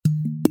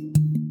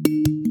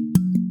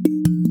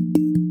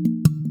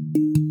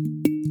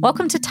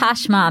Welcome to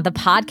Tashma, the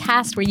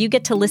podcast where you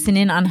get to listen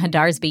in on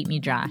Hadar's Beit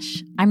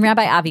Midrash. I'm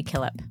Rabbi Avi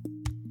Killip.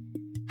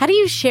 How do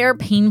you share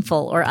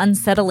painful or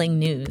unsettling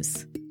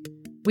news?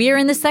 We are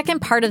in the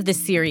second part of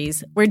this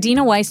series where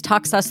Dina Weiss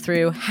talks us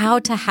through how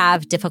to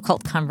have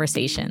difficult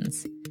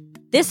conversations.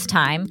 This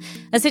time,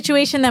 a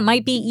situation that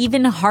might be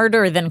even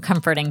harder than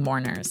comforting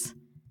mourners.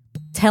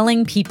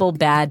 Telling people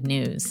bad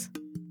news.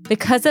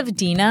 Because of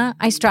Dina,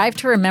 I strive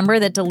to remember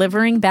that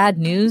delivering bad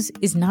news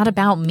is not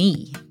about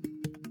me.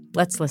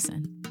 Let's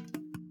listen.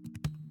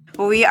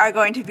 We are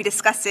going to be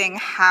discussing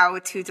how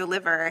to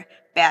deliver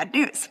bad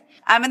news.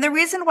 And the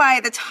reason why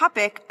the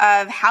topic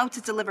of how to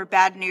deliver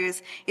bad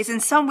news is in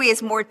some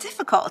ways more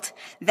difficult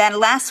than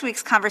last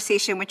week's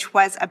conversation, which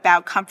was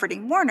about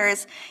comforting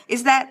mourners,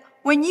 is that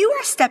when you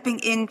are stepping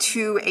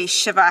into a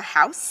Shiva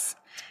house,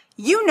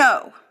 you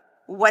know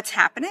what's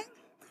happening.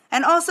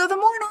 And also the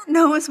mourner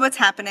knows what's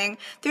happening.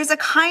 There's a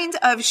kind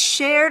of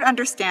shared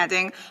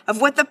understanding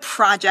of what the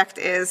project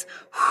is,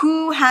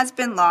 who has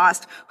been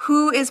lost,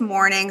 who is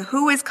mourning,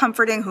 who is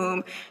comforting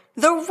whom.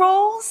 The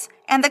roles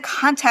and the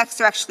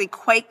context are actually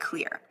quite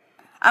clear.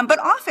 But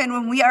often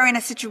when we are in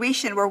a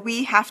situation where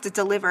we have to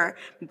deliver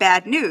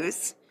bad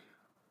news,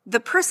 the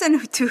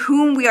person to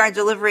whom we are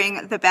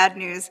delivering the bad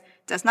news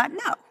does not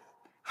know.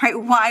 Right,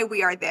 why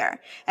we are there.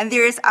 And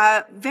there is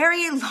a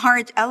very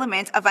large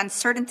element of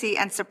uncertainty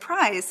and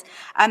surprise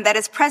that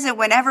is present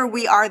whenever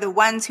we are the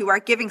ones who are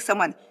giving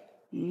someone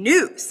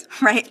news,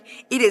 right?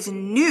 It is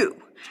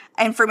new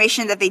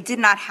information that they did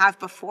not have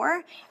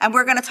before. And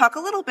we're going to talk a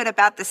little bit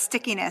about the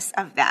stickiness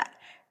of that,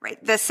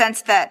 right? The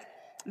sense that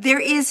there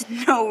is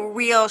no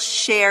real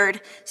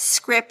shared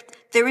script.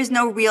 There is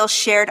no real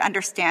shared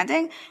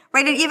understanding,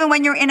 right? And even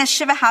when you're in a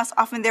Shiva house,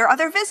 often there are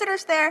other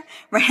visitors there,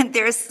 right?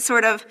 There's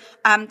sort of,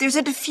 there's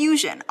a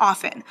diffusion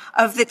often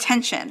of the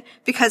tension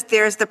because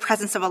there's the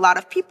presence of a lot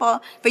of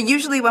people. But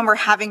usually when we're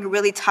having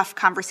really tough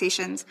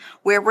conversations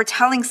where we're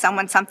telling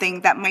someone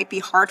something that might be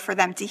hard for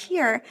them to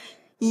hear,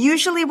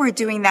 usually we're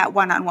doing that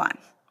one-on-one.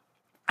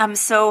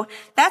 So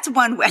that's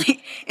one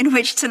way in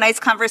which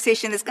tonight's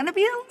conversation is going to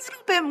be a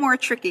little bit more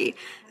tricky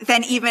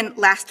than even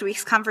last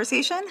week's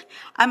conversation.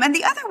 And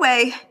the other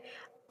way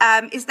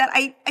is that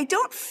I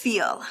don't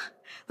feel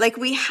like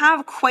we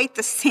have quite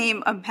the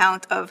same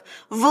amount of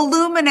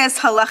voluminous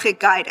halachic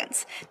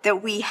guidance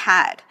that we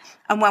had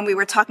when we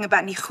were talking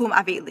about Nichum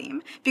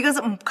Avelim,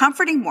 because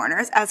comforting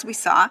mourners, as we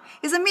saw,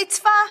 is a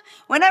mitzvah.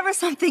 Whenever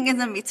something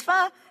is a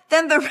mitzvah,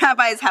 then the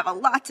rabbis have a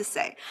lot to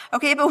say.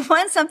 Okay, but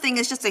when something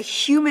is just a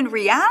human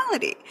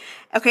reality,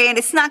 okay, and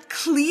it's not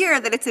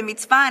clear that it's a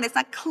mitzvah and it's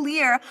not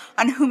clear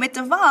on whom it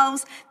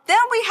devolves, then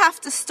we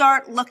have to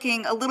start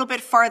looking a little bit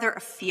farther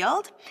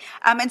afield.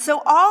 And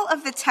so all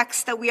of the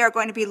texts that we are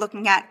going to be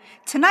looking at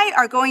tonight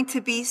are going to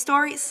be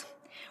stories.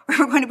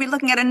 We're going to be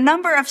looking at a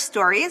number of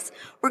stories.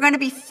 We're going to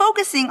be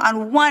focusing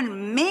on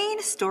one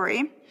main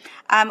story,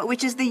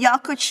 which is the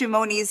Yalkut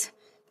Shimoni's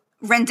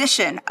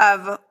rendition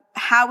of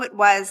how it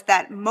was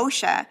that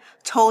Moshe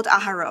told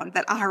Aharon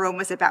that Aharon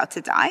was about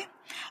to die.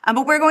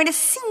 But we're going to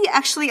see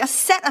actually a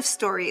set of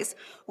stories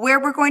where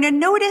we're going to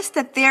notice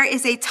that there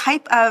is a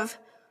type of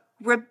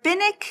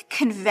rabbinic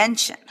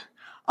convention,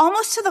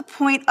 almost to the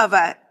point of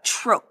a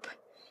trope,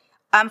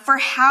 for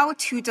how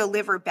to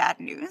deliver bad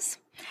news.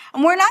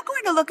 And we're not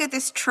going to look at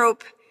this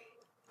trope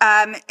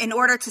in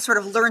order to sort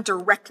of learn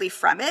directly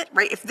from it,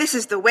 right? If this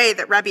is the way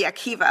that Rabbi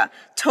Akiva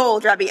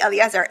told Rabbi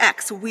Eliezer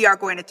X, we are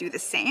going to do the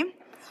same.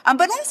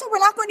 But also, we're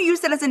not going to use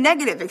that as a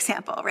negative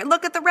example, right?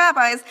 Look at the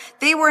rabbis.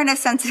 They weren't as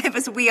sensitive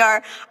as we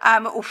are.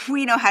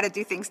 We know how to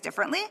do things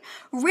differently.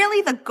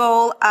 Really, the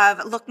goal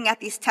of looking at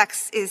these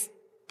texts is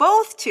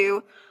both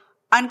to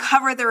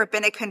uncover the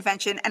rabbinic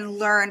convention and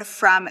learn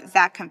from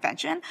that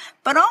convention,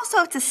 but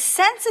also to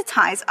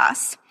sensitize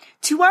us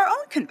to our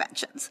own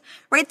conventions,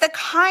 right? The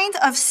kind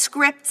of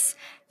scripts,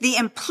 the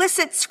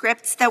implicit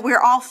scripts that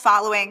we're all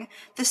following,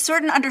 the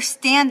certain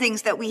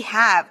understandings that we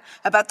have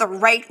about the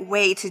right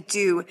way to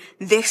do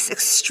this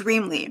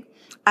extremely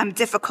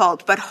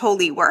difficult but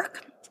holy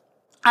work,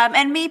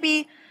 and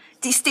maybe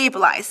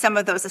destabilize some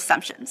of those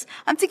assumptions.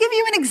 To give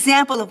you an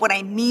example of what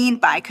I mean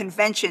by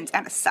conventions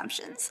and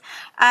assumptions,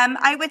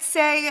 I would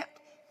say,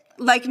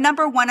 like,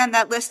 number one on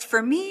that list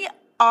for me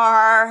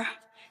are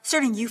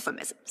certain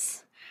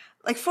euphemisms.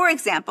 Like, for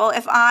example,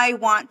 if I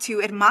want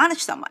to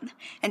admonish someone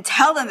and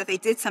tell them that they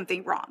did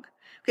something wrong,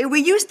 okay,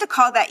 we used to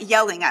call that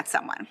yelling at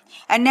someone,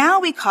 and now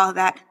we call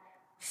that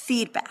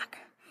feedback.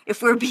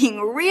 If we're being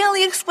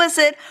really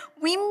explicit,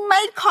 we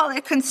might call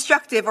it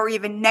constructive or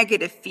even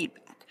negative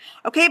feedback.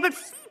 Okay, but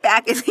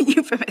feedback is a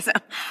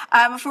euphemism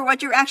for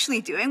what you're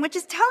actually doing, which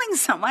is telling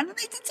someone that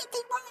they did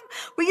something wrong.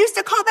 We used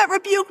to call that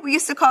rebuke. We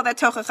used to call that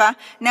tochacha.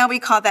 Now we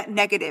call that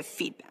negative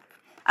feedback.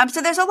 So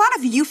there's a lot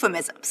of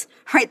euphemisms,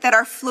 right, that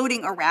are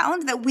floating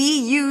around that we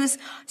use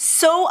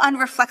so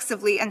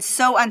unreflexively and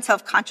so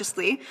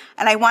unselfconsciously,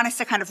 and I want us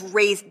to kind of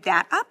raise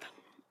that up.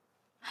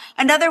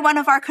 Another one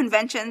of our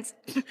conventions,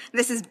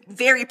 this is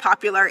very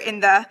popular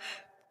in the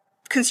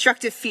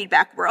constructive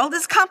feedback world,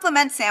 is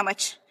compliment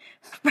sandwich.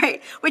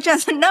 right? Which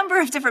has a number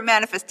of different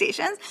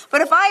manifestations.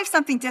 But if I have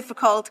something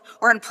difficult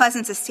or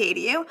unpleasant to say to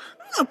you,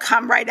 I don't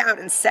come right out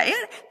and say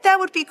it. That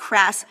would be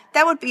crass.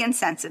 That would be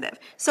insensitive.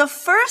 So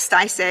first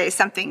I say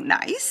something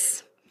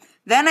nice,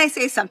 then I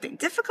say something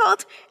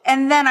difficult,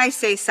 and then I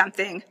say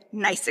something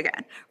nice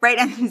again, right?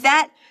 And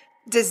that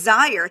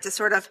desire to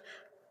sort of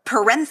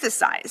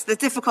parenthesize the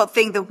difficult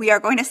thing that we are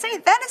going to say,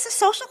 that is a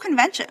social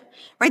convention,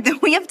 right?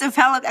 That we have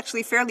developed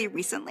actually fairly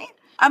recently.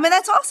 And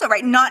that's also,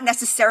 right, not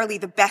necessarily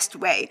the best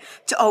way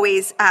to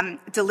always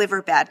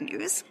deliver bad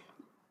news.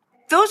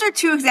 Those are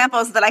two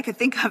examples that I could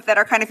think of that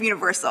are kind of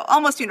universal,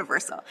 almost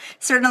universal,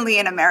 certainly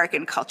in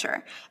American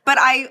culture. But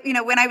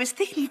when I was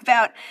thinking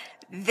about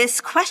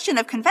this question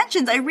of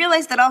conventions, I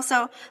realized that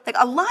also, like,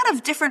 a lot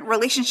of different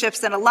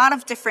relationships and a lot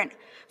of different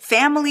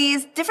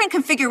families, different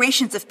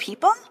configurations of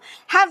people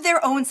have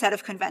their own set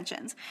of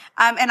conventions.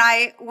 And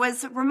I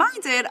was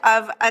reminded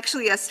of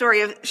actually a story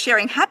of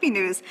sharing happy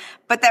news,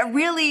 but that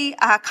really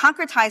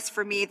concretized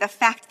for me the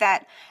fact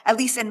that, at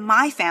least in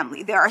my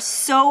family, there are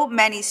so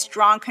many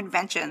strong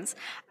conventions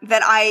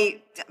that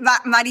I'm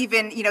not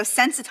even,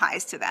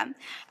 sensitized to them.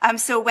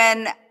 So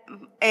when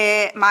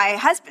my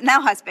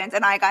husband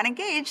and I got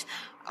engaged,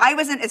 I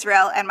was in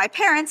Israel and my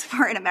parents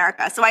were in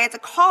America, so I had to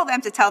call them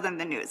to tell them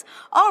the news.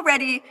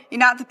 Already,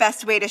 not the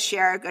best way to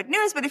share good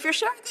news, but if you're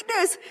sharing good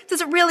news, it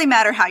doesn't really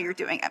matter how you're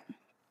doing it.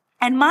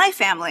 And my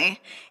family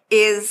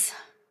is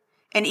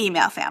an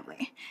email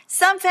family.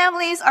 Some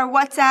families are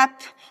WhatsApp,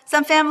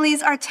 some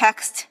families are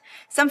text,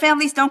 some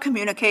families don't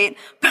communicate,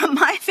 but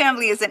my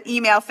family is an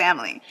email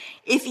family.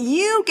 If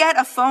you get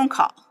a phone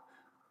call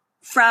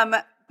from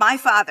my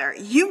father,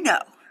 you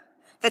know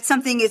that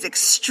something is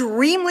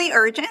extremely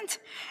urgent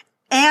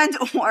and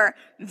or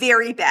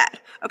very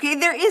bad. Okay,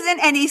 there isn't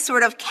any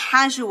sort of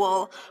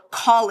casual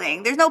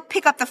calling. There's no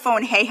pick up the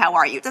phone, hey, how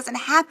are you? It doesn't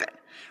happen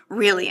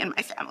really in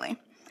my family.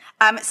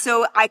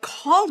 So I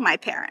called my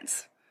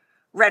parents,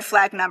 red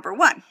flag number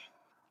one.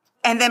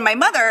 And then my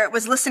mother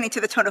was listening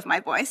to the tone of my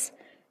voice.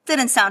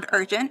 Didn't sound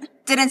urgent,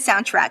 didn't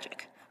sound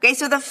tragic. Okay,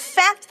 so the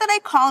fact that I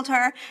called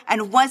her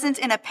and wasn't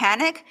in a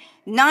panic,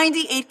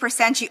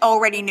 98% she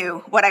already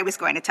knew what I was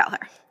going to tell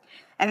her.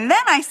 And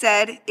then I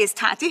said, is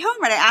Tati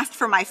home? And I asked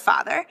for my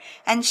father,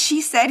 and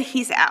she said,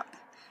 he's out.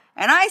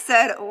 And I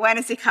said, when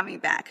is he coming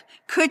back?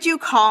 Could you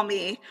call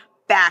me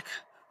back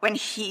when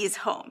he's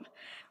home?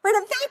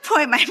 Right at that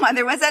point, my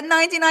mother was at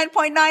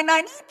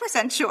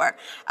 99.998% sure,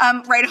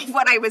 right, of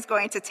what I was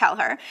going to tell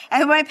her.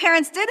 And when my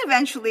parents did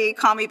eventually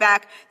call me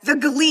back, the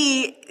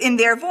glee in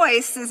their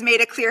voices made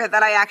it clear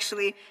that I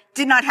actually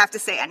did not have to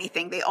say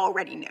anything. They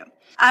already knew.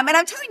 And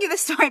I'm telling you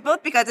this story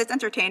both because it's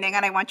entertaining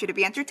and I want you to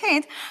be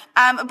entertained,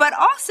 but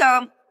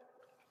also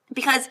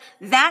because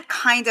that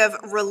kind of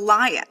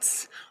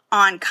reliance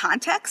on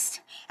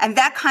context and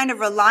that kind of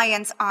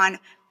reliance on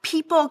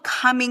people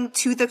coming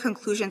to the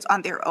conclusions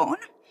on their own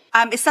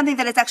is something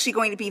that is actually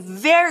going to be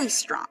very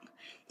strong,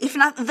 if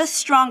not the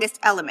strongest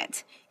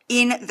element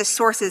in the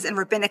sources and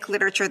rabbinic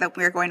literature that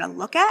we're going to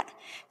look at.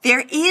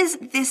 There is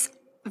this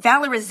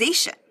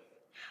valorization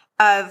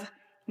of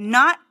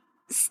not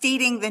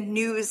stating the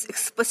news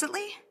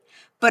explicitly,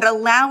 but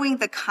allowing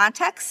the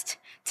context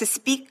to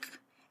speak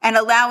and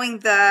allowing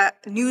the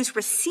news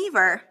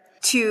receiver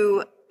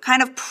to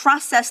kind of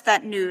process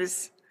that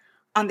news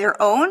on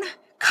their own,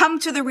 come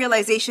to the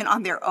realization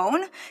on their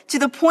own, to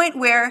the point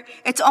where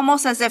it's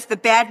almost as if the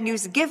bad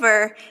news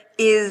giver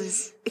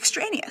is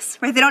extraneous,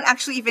 right? They don't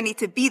actually even need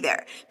to be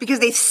there because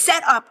they've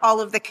set up all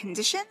of the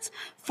conditions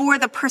for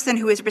the person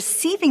who is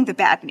receiving the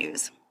bad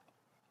news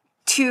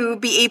to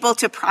be able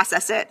to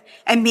process it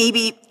and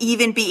maybe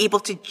even be able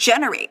to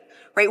generate,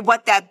 right,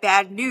 what that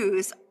bad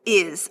news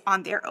is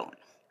on their own.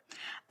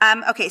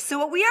 Okay, so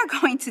what we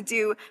are going to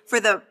do for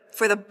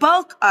the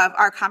bulk of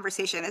our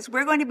conversation is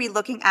we're going to be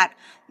looking at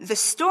the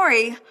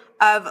story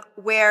of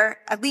where,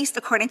 at least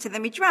according to the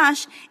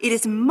Midrash, it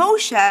is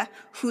Moshe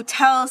who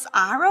tells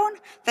Aaron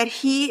that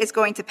he is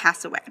going to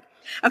pass away.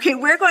 Okay,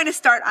 we're going to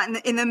start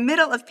in the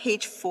middle of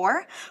page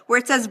 4, where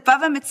it says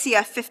Bava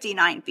Metzia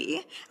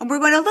 59b, and we're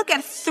going to look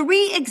at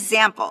 3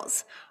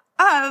 examples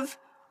of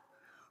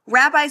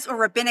rabbis or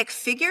rabbinic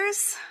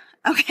figures,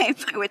 okay,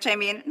 by which I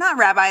mean not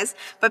rabbis,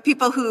 but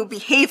people who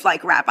behave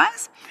like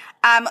rabbis,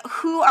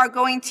 who are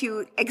going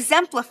to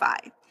exemplify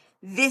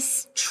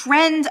this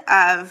trend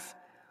of,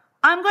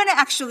 I'm going to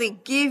actually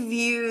give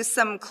you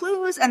some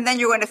clues and then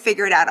you're going to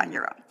figure it out on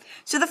your own.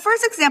 So the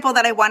first example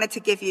that I wanted to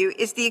give you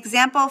is the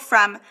example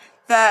from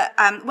the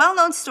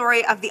well-known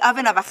story of the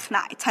oven of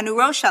Achnai,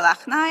 Tanuro Shel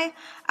Achnai,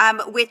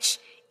 which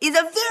is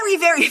a very,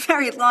 very,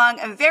 very long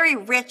and very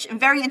rich and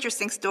very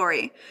interesting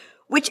story,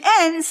 which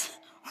ends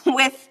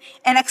with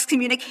an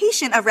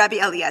excommunication of Rabbi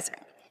Eliezer.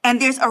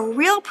 And there's a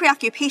real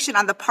preoccupation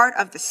on the part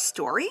of the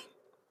story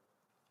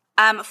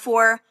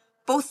for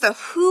both the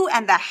who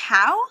and the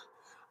how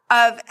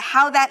of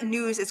how that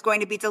news is going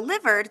to be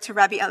delivered to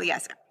Rabbi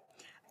Eliezer.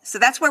 So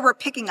that's where we're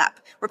picking up.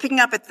 We're picking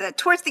up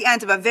towards the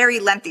end of a very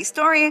lengthy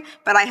story,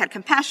 but I had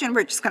compassion.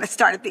 We're just going to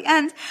start at the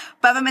end.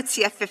 Bava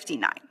Metzia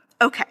 59.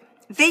 Okay.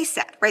 They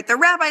said, right, the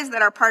rabbis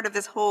that are part of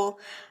this whole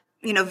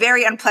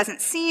very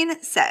unpleasant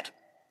scene, said,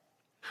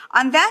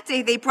 "On that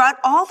day, they brought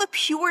all the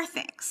pure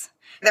things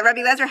that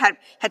Rabbi Eliezer had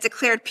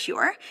declared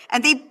pure,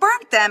 and they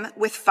burnt them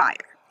with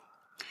fire.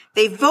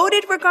 They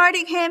voted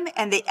regarding him,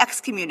 and they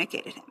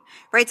excommunicated him."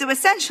 Right? So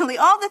essentially,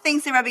 all the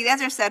things that Rabbi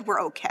Eliezer said were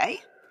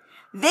okay.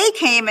 They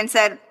came and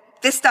said,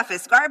 "This stuff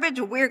is garbage.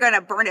 We're going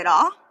to burn it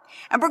all,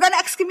 and we're going to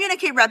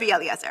excommunicate Rabbi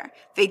Eliezer."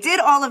 They did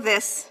all of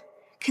this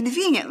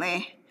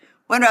conveniently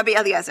when Rabbi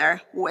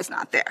Eliezer was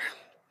not there.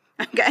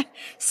 Okay?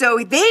 So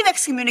they've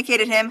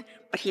excommunicated him,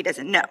 but he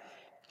doesn't know.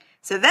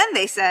 So then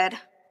they said,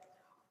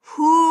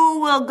 who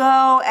will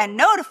go and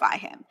notify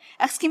him?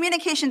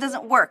 Excommunication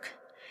doesn't work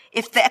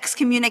if the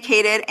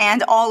excommunicated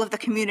and all of the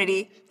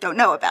community don't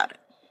know about it.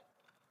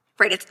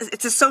 Right?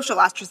 It's a social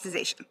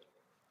ostracization.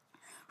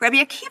 Rabbi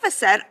Akiva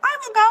said, "I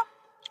will go,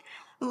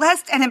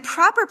 lest an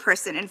improper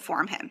person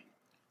inform him,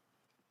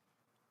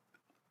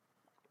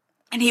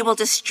 and he will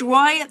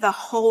destroy the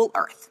whole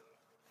earth."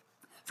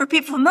 For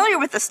people familiar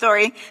with the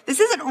story, this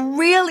isn't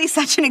really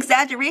such an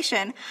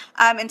exaggeration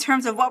in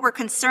terms of what we're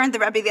concerned that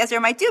Rabbi Eliezer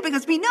might do,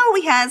 because we know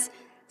he has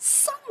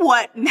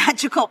somewhat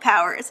magical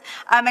powers,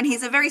 and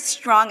he's a very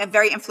strong and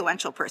very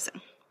influential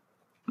person,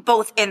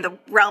 both in the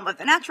realm of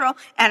the natural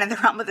and in the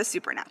realm of the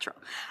supernatural.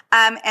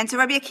 And so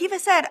Rabbi Akiva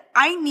said,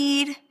 "I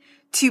need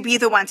to be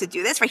the one to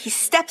do this," right? He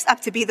steps up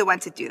to be the one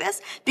to do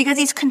this because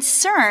he's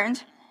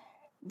concerned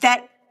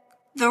that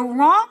the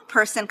wrong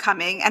person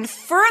coming and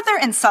further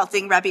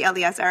insulting Rabbi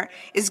Eliezer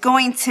is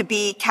going to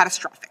be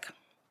catastrophic.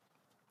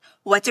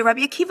 What did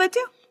Rabbi Akiva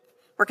do?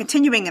 We're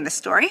continuing in the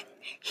story.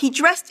 He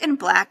dressed in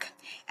black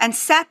and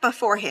sat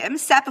before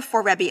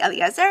Rabbi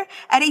Eliezer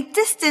at a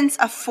distance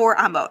of 4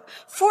 amot.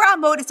 4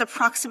 amot is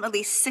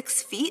approximately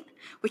 6 feet,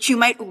 which you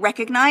might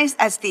recognize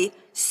as the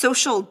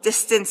social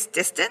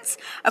distance.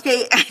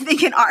 Okay, I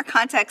think in our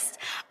context,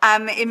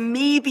 it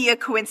may be a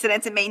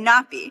coincidence, it may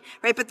not be,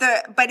 right?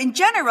 But in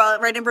general,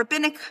 right, in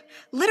rabbinic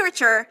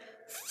literature,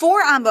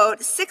 4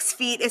 amot, 6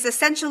 feet, is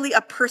essentially a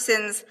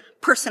person's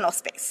personal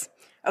space.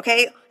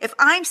 Okay? If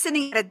I'm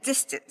sitting at a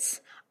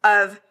distance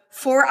of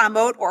 4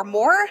 amot or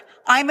more,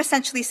 I'm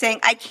essentially saying,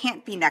 I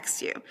can't be next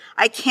to you.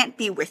 I can't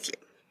be with you.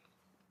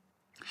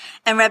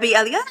 And Rabbi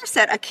Eliezer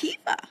said,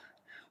 "Akiva,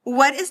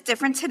 what is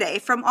different today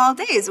from all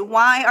days?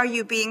 Why are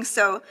you being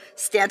so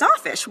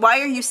standoffish?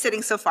 Why are you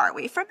sitting so far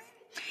away from me?"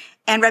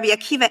 And Rabbi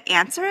Akiva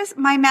answers,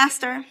 "My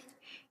master,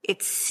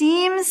 it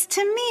seems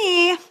to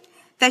me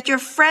that your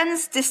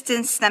friends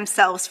distance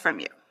themselves from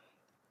you."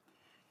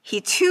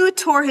 He too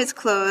tore his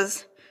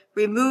clothes,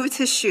 removed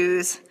his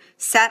shoes,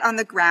 sat on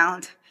the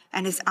ground,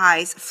 and his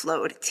eyes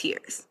flowed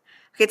tears.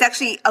 Okay, it's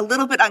actually a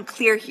little bit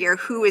unclear here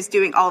who is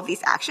doing all of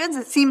these actions.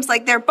 It seems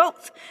like they're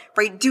both,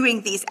 right,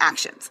 doing these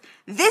actions.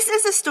 This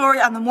is a story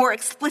on the more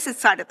explicit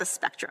side of the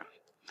spectrum.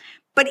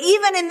 But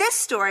even in this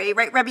story,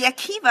 right, Rabbi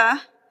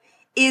Akiva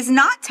is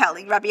not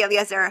telling Rabbi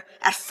Eliezer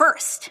at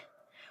first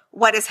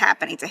what is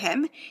happening to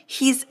him.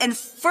 He's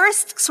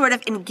first sort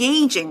of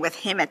engaging with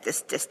him at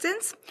this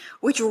distance,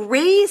 which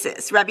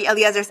raises Rabbi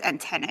Eliezer's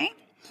antennae.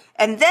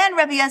 And then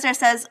Rabbi Eliezer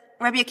says,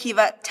 "Rabbi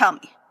Akiva, tell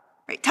me,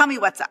 right? Tell me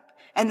what's up."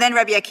 And then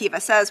Rabbi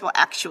Akiva says, "Well,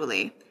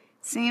 actually,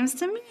 seems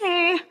to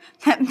me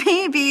that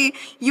maybe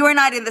you're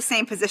not in the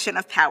same position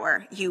of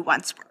power you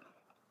once were."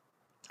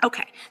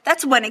 Okay,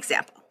 that's one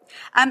example.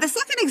 The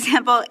second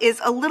example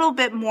is a little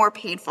bit more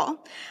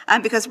painful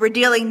because we're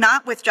dealing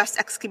not with just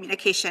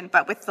excommunication,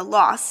 but with the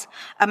loss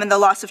and the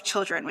loss of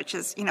children, which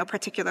is,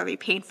 particularly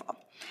painful.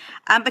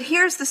 But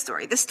here's the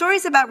story. The story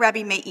is about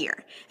Rabbi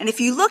Meir. And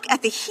if you look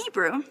at the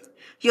Hebrew,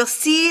 you'll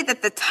see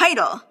that the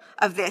title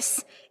of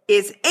this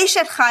is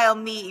Eshet Chayil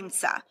Mi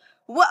Yimtza,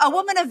 a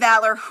woman of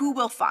valor who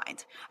will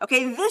find.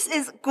 Okay, this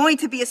is going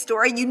to be a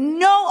story you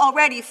know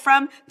already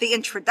from the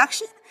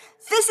introduction.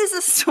 This is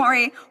a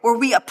story where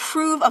we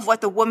approve of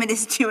what the woman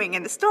is doing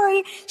in the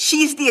story.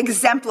 She's the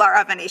exemplar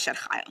of an Eshet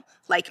Chayil,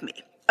 like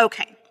me.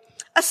 Okay,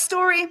 a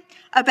story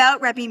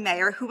about Rabbi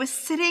Meir who was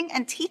sitting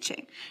and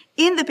teaching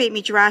in the Beit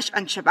Midrash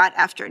on Shabbat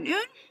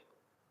afternoon,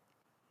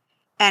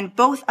 and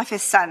both of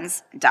his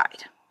sons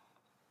died.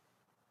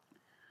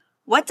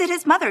 What did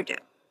his mother do?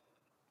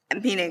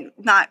 Meaning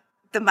not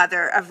the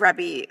mother of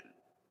Rabbi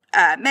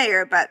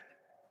Meir, but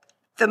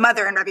the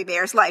mother in Rabbi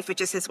Meir's life, which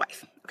is his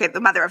wife. Okay,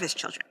 the mother of his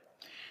children.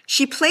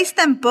 She placed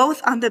them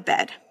both on the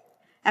bed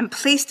and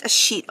placed a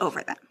sheet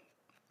over them.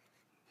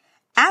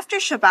 After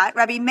Shabbat,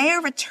 Rabbi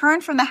Meir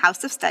returned from the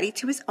house of study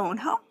to his own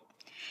home.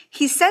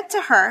 He said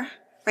to her,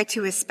 right,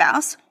 to his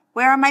spouse,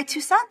 "Where are my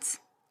 2 sons?"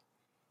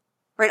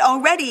 Right,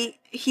 already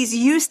he's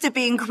used to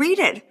being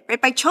greeted,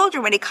 right, by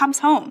children when he comes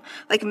home,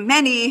 like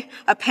many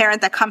a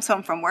parent that comes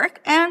home from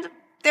work, and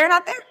they're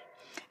not there.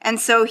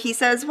 And so he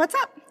says, "What's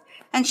up?"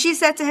 And she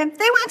said to him,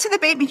 "They went to the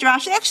Beit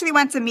Midrash. They actually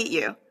went to meet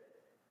you."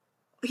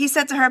 He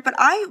said to her, "But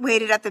I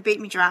waited at the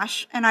Beit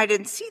Midrash and I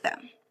didn't see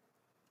them."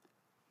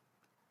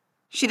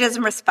 She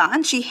doesn't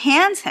respond. She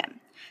hands him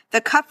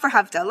the cup for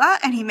Havdalah,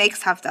 and he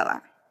makes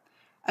Havdalah.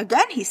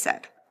 Again, he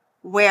said,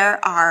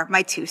 "Where are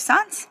my 2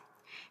 sons?"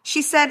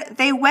 She said,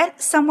 "They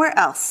went somewhere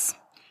else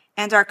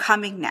and are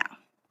coming now."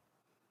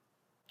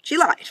 She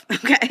lied,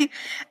 okay?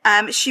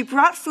 She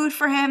brought food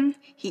for him.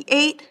 He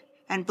ate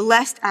and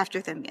blessed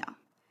after the meal.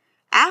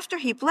 After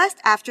he blessed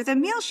after the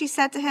meal, she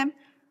said to him,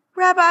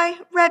 Rebbe,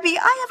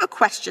 I have a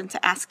question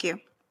to ask you.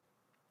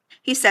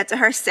 He said to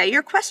her, say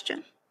your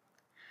question.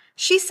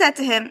 She said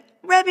to him,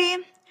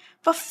 Rebbe,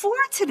 before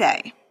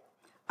today,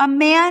 a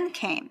man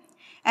came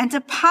and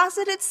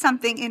deposited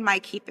something in my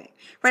keeping,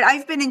 right?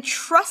 I've been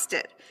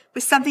entrusted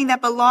with something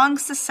that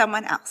belongs to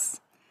someone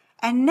else.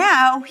 And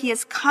now he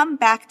has come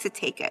back to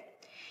take it.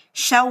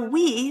 Shall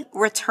we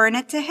return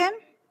it to him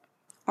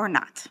or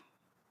not?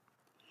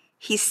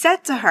 He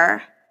said to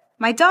her,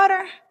 my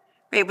daughter,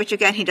 right, which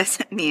again, he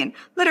doesn't mean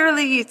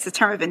literally, it's a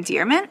term of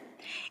endearment.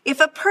 If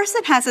a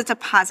person has a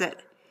deposit,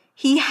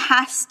 he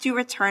has to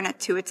return it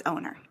to its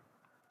owner.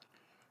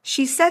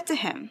 She said to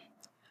him,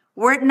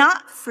 were it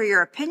not for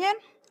your opinion,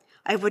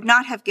 I would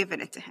not have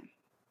given it to him.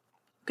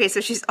 Okay, so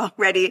she's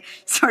already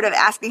sort of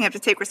asking him to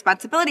take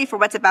responsibility for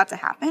what's about to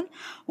happen.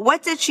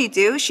 What did she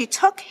do? She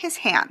took his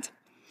hand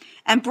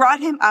and brought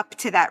him up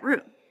to that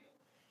room.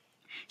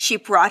 She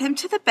brought him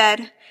to the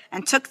bed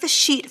and took the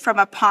sheet from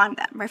upon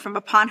them, right, from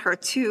upon her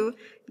two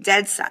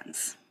dead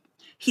sons.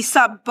 He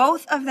saw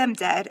both of them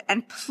dead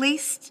and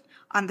placed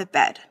on the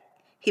bed.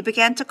 He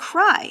began to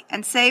cry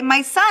and say,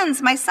 my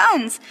sons,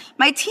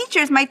 my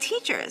teachers,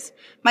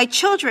 my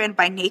children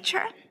by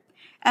nature,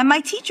 and my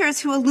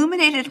teachers who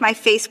illuminated my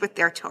face with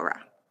their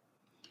Torah.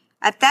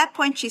 At that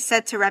point, she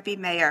said to Rabbi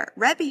Meir,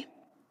 Rebbe,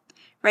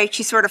 right?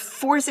 She's sort of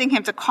forcing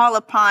him to call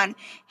upon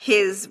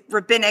his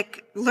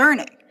rabbinic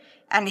learning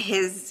and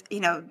his,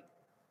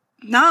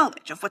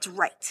 knowledge of what's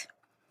right.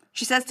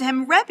 She says to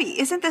him, Rebbe,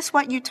 isn't this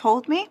what you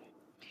told me?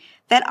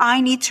 That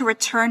I need to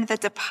return the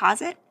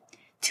deposit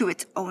to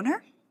its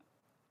owner?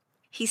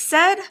 He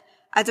said,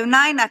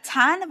 Adonai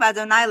Natan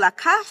v'Adonai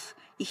lakach,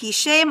 Yehi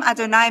Shem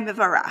Adonai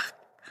mevarach.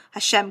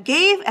 Hashem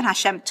gave and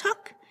Hashem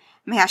took.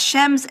 May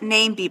Hashem's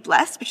name be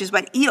blessed, which is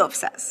what Eov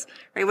says,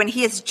 right? When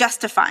he is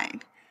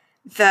justifying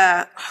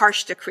the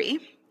harsh decree.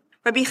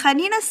 Rabbi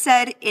Hanina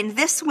said, in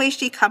this way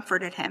she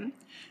comforted him,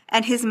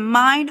 and his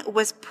mind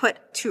was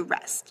put to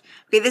rest.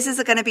 Okay, this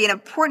is going to be an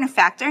important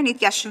factor.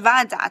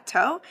 Nityashva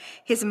da'ato.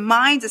 His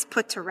mind is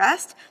put to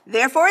rest.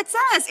 Therefore it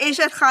says,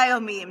 Eshet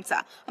chayo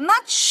mi'imtza. I'm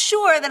not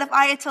sure that if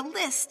I had to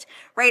list,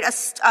 right,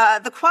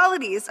 the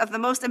qualities of the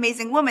most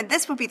amazing woman,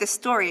 this would be the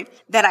story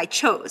that I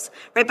chose,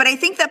 right? But I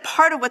think that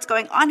part of what's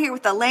going on here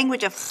with the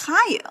language of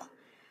chayil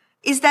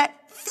is that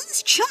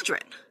these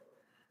children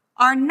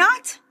are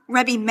not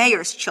Rebbe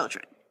Meir's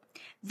children.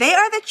 They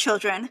are the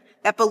children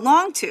that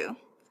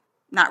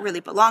not really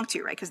belong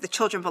to, right? Because the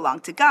children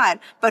belong to God,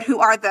 but who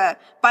are the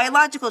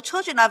biological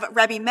children of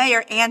Rabbi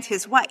Meir and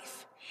his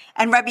wife.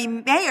 And Rabbi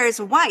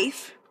Meir's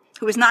wife,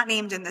 who is not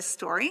named in this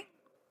story,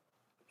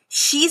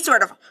 she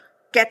sort of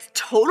gets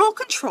total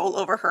control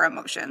over her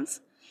emotions,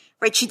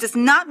 right? She does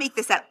not make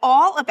this at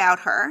all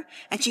about her,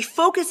 and she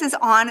focuses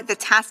on the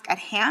task at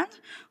hand,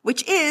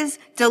 which is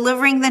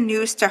delivering the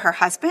news to her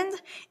husband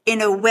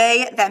in a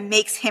way that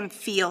makes him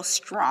feel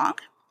strong,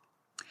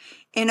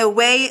 in a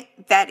way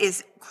that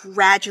is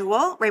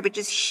gradual, right, which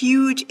is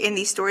huge in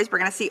these stories. We're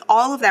going to see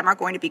all of them are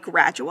going to be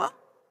gradual,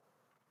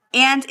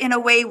 and in a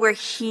way where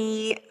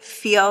he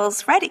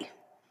feels ready,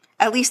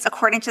 at least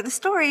according to the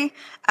story,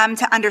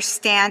 to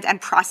understand and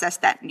process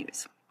that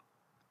news.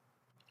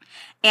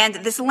 And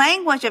this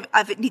language of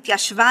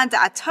nityashva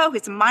da'ato,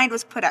 his mind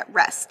was put at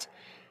rest,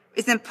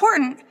 is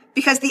important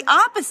because the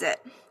opposite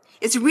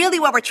is really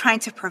what we're trying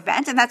to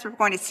prevent, and that's what we're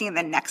going to see in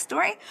the next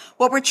story.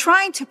 What we're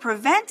trying to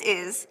prevent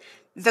is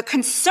the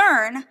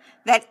concern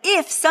that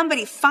if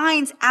somebody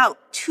finds out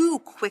too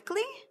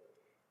quickly,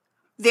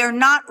 they're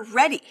not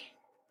ready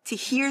to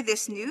hear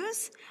this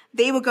news,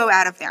 they will go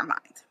out of their mind.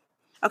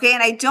 Okay,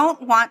 and I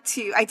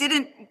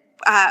didn't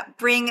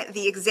bring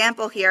the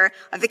example here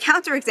of the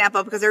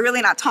counterexample because we're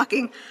really not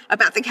talking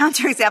about the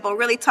counterexample, we're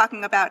really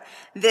talking about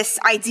this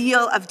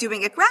ideal of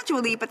doing it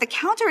gradually, but the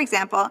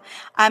counterexample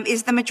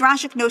is the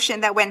midrashic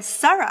notion that when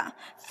Sarah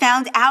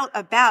found out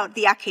about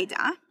the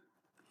Akedah,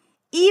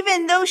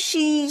 even though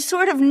she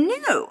sort of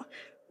knew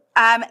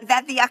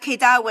that the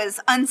Akedah was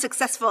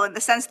unsuccessful in the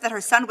sense that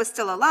her son was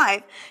still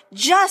alive,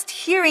 just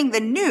hearing the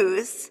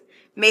news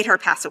made her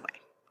pass away.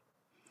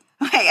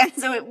 Okay, and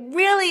so it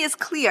really is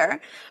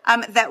clear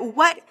that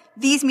what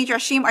these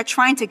midrashim are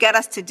trying to get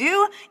us to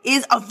do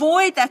is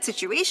avoid that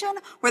situation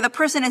where the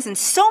person is in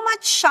so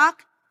much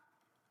shock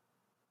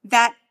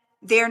that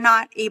they're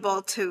not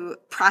able to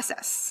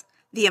process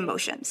the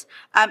emotions.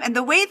 And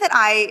the way that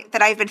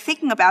I've been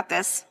thinking about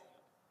this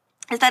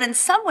is that in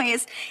some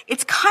ways,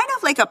 it's kind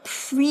of like a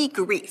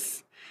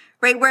pre-grief,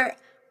 right? Where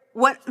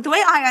the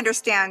way I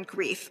understand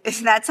grief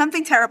is that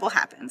something terrible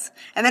happens.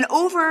 And then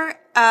over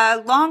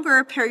a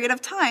longer period of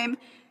time,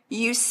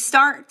 you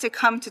start to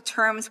come to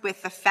terms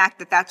with the fact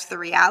that that's the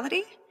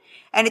reality.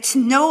 And it's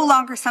no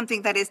longer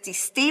something that is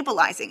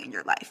destabilizing in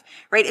your life,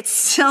 right? It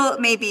still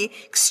may be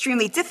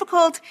extremely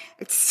difficult.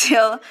 It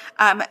still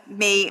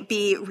may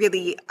be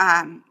really,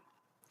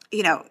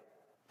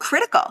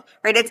 critical,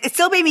 right? It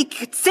still may be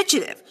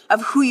constitutive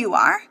of who you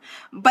are,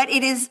 but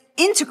it is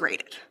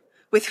integrated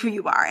with who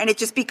you are. And it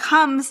just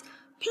becomes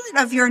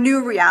part of your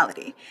new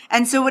reality.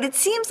 And so what it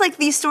seems like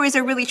these stories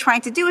are really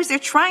trying to do is they're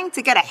trying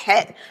to get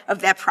ahead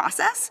of that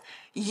process.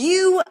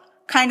 You,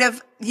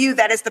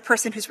 that is the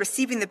person who's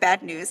receiving the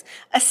bad news,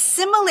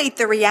 assimilate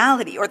the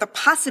reality or the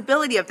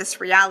possibility of this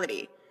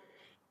reality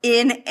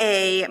in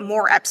a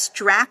more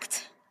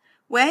abstract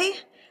way.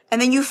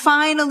 And then you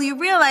finally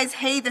realize,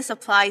 hey, this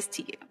applies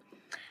to you.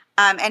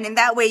 And in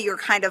that way, you're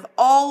kind of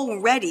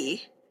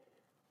already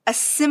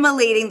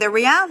assimilating the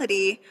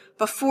reality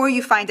before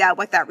you find out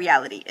what that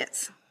reality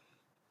is.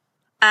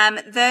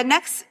 The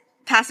next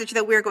passage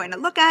that we're going to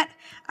look at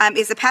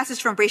is a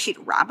passage from Breshit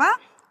Rabbah,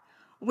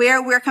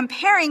 where we're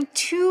comparing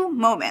two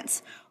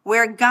moments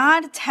where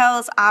God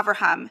tells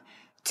Abraham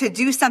to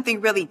do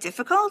something really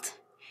difficult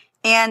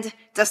and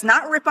does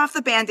not rip off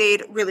the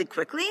Band-Aid really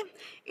quickly.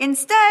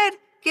 Instead,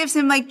 gives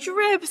him like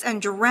dribs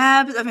and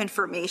drabs of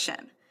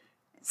information.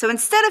 So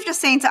instead of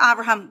just saying to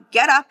Abraham,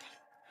 get up,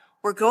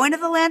 we're going to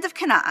the land of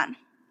Canaan,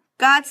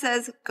 God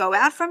says, go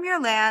out from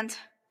your land,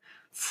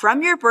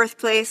 from your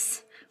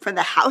birthplace, from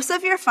the house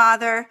of your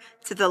father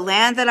to the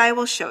land that I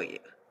will show you.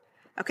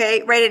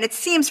 Okay, right? And it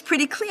seems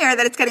pretty clear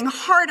that it's getting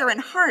harder and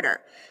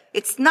harder.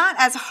 It's not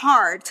as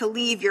hard to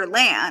leave your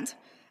land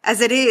as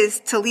it is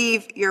to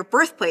leave your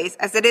birthplace,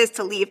 as it is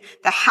to leave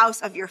the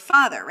house of your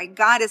father, right?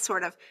 God is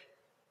sort of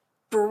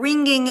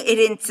bringing it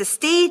into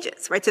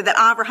stages, right? So that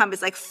Abraham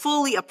is like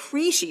fully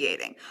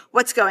appreciating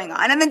what's going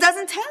on and then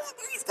doesn't tell him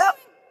where he's going.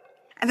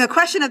 And the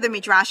question of the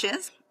Midrash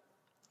is,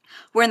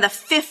 we're in the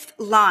fifth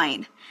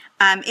line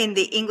in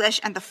the English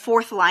and the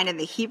fourth line in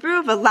the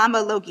Hebrew,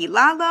 V'lama lo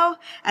gilalo,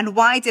 and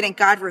why didn't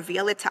God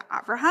reveal it to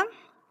Abraham?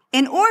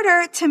 In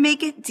order to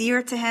make it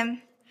dear to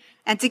him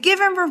and to give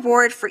him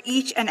reward for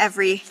each and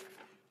every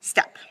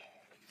step.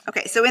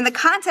 Okay, so in the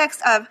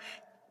context of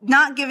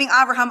not giving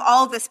Abraham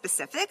all the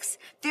specifics,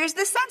 there's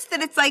this sense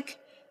that it's like,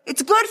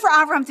 it's good for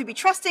Abraham to be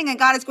trusting and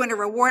God is going to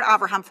reward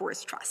Abraham for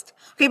his trust.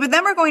 Okay, but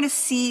then we're going to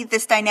see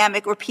this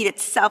dynamic repeat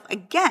itself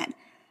again.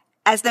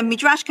 As the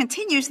Midrash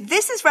continues,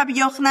 this is Rabbi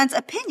Yochanan's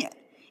opinion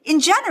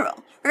in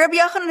general. Rabbi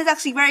Yochanan is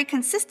actually very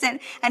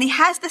consistent and he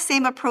has the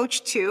same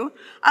approach to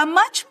a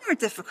much more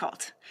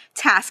difficult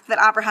task that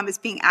Abraham is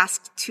being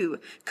asked to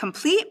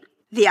complete,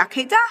 the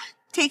Akedah,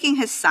 taking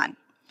his son.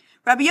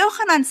 Rabbi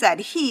Yochanan said,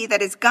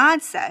 that is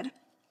God said,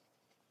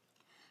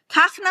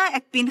 Kachna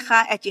et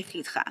bincha et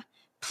yechidcha.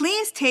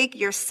 Please take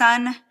your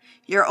son,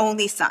 your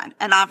only son.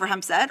 And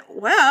Abraham said,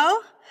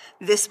 well,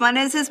 this one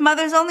is his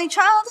mother's only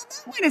child, and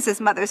that one is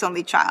his mother's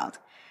only child.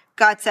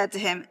 God said to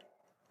him,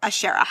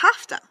 Asher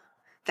ahavta,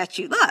 that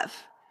you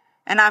love.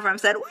 And Abraham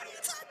said, what are you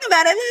talking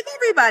about? I love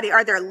everybody.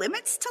 Are there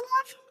limits to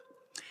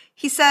love?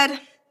 He said,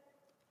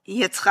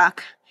 Yitzchak.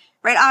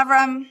 Right,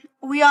 Abraham,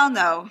 we all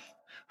know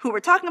who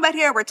we're talking about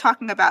here. We're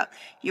talking about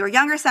your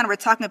younger son. We're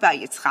talking about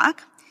Yitzchak.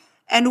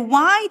 And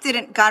why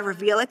didn't God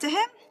reveal it to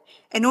him?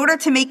 In order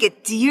to make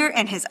it dear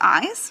in his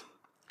eyes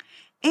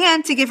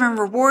and to give him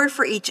reward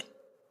for each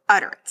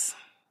utterance.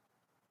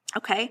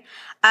 Okay?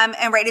 And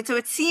so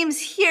it seems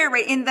here,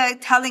 right, in the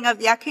telling of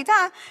the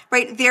Akedah,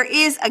 right, there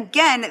is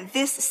again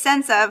this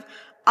sense of,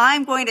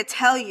 I'm going to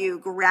tell you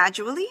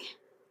gradually.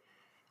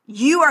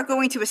 You are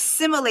going to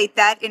assimilate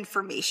that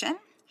information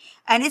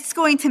and it's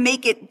going to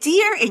make it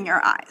dear in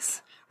your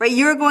eyes, right?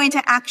 You're going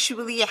to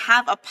actually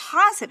have a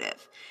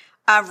positive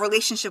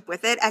relationship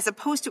with it as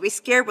opposed to a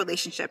scared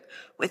relationship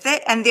with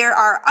it. And there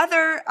are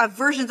other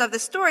versions of the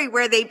story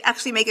where they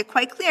actually make it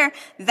quite clear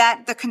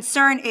that the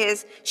concern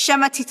is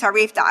Shema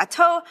titarif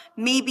da'ato.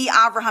 Maybe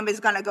Abraham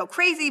is going to go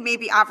crazy.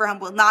 Maybe Abraham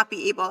will not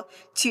be able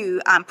to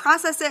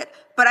process it.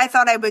 But I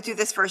thought I would do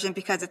this version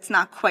because it's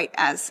not quite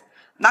as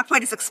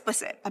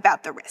explicit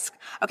about the risk.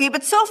 Okay,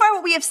 but so far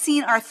what we have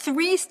seen are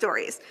three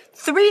stories,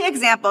 three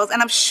examples, and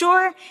I'm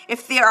sure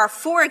if there are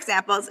four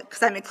examples,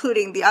 because I'm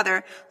including the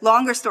other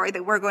longer story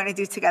that we're going to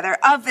do together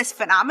of this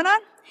phenomenon,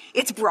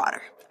 it's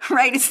broader,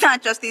 right? It's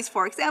not just these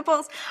four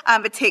examples.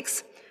 It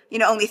takes,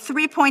 only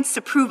 3 points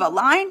to prove a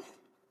line.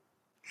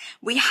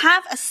 We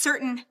have a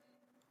certain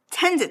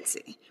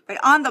tendency, right,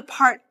 on the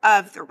part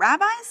of the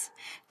rabbis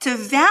to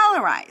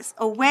valorize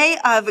a way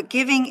of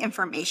giving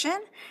information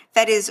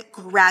that is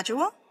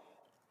gradual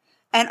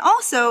and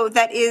also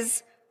that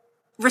is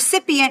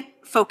recipient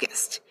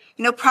focused.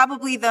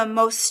 Probably the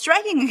most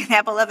striking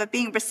example of it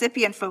being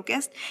recipient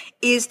focused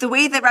is the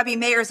way that Rabbi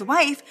Meir's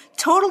wife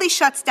totally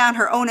shuts down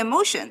her own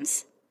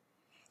emotions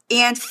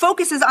and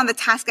focuses on the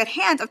task at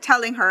hand of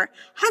telling her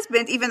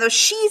husband, even though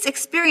she's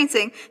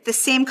experiencing the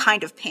same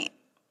kind of pain.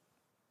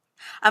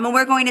 And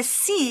we're going to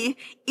see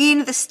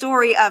in the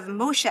story of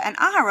Moshe and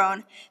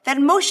Aharon that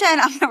Moshe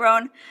and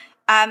Aharon,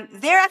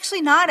 they're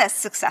actually not as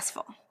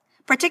successful.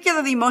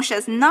 Particularly Moshe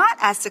is not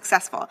as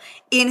successful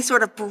in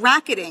sort of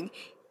bracketing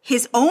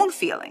his own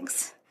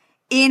feelings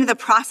in the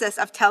process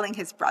of telling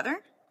his brother.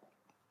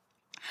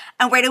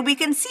 And we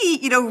can see,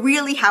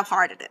 really how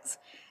hard it is.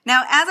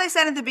 Now, as I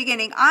said at the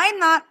beginning, I'm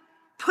not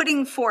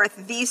putting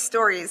forth these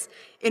stories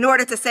in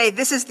order to say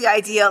this is the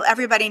ideal,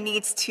 everybody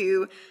needs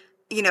to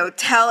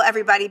tell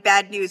everybody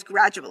bad news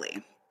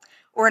gradually,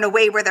 or in a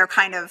way where they're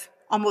kind of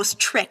almost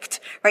tricked,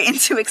 right,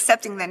 into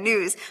accepting the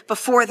news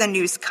before the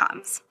news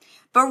comes.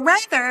 But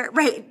rather,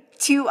 right,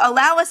 to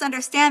allow us to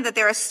understand that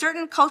there are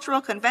certain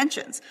cultural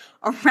conventions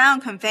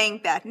around conveying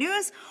bad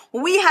news,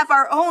 we have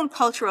our own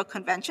cultural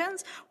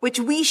conventions, which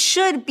we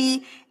should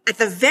be at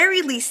the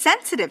very least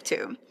sensitive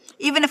to,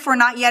 even if we're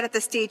not yet at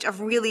the stage of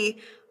really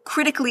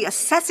critically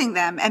assessing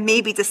them and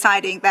maybe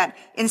deciding that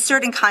in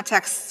certain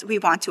contexts we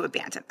want to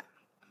abandon them.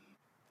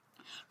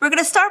 We're going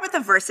to start with the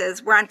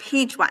verses. We're on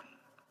page 1.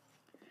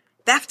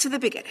 Back to the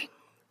beginning.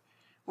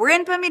 We're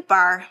in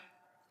Bamidbar,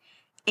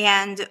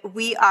 and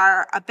we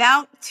are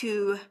about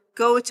to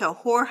go to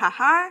Hor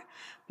Hahar,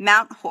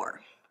 Mount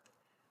Hor.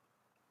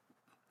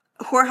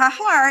 Hor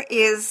Hahar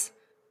is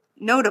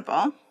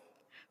notable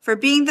for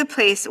being the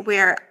place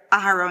where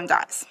Aharon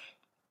dies.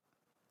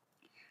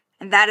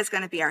 And that is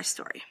going to be our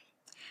story.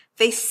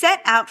 They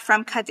set out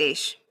from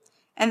Kadesh,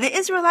 and the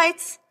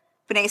Israelites,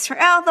 Bnei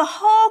Israel, the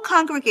whole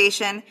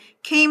congregation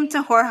came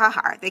to Hor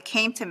Hahar. They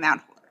came to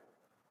Mount Hor.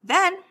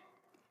 Then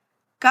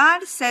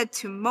God said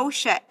to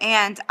Moshe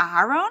and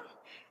Aharon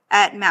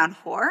at Mount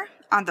Hor,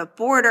 on the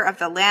border of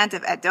the land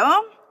of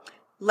Edom,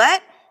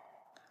 let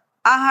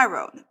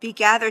Aharon be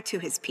gathered to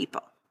his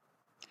people.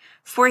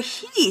 For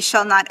he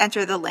shall not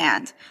enter the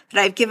land that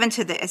I have given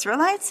to the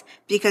Israelites,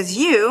 because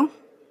you,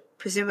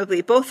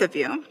 presumably both of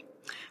you,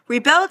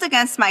 rebelled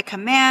against my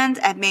command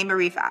at Mei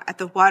Meribah, at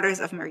the waters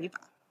of Meribah.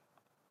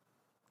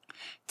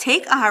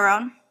 Take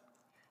Aharon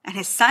and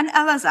his son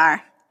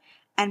Eleazar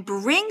and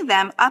bring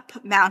them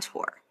up Mount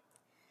Hor.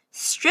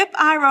 Strip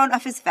Aharon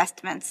of his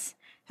vestments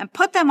and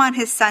put them on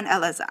his son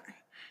Eleazar.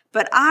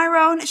 But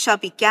Aharon shall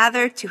be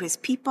gathered to his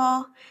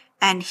people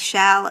and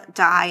shall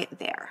die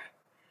there.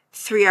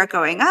 3 are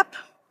going up,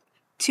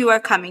 2 are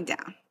coming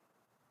down.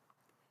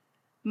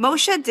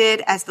 Moshe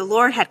did as the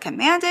Lord had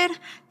commanded.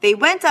 They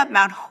went up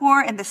Mount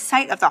Hor in the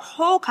sight of the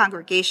whole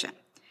congregation.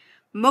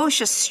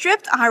 Moshe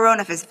stripped Aharon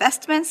of his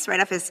vestments, right,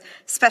 of his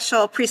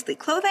special priestly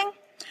clothing,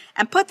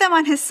 and put them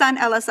on his son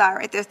Eleazar.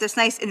 Right? There's this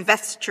nice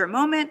investiture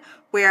moment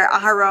where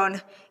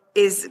Aharon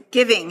is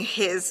giving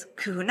his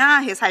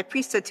kahuna, his high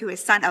priesthood, to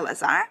his son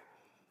Eleazar.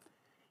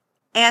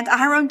 And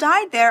Aharon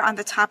died there on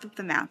the top of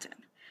the mountain.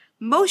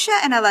 Moshe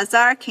and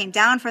Eleazar came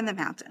down from the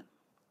mountain.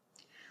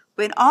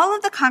 When all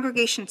of the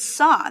congregation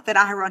saw that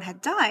Aharon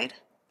had died,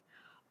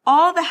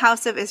 all the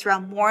house of Israel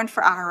mourned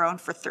for Aharon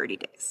for 30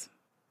 days.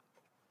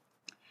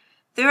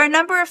 There are a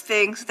number of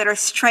things that are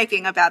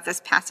striking about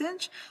this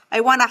passage. I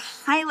want to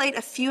highlight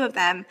a few of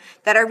them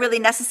that are really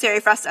necessary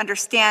for us to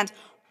understand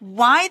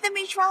why the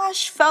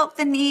Midrash felt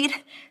the need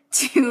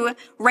to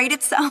write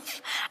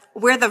itself,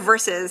 where the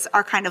verses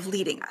are kind of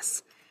leading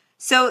us.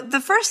 So the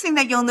first thing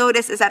that you'll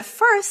notice is at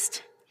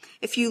first,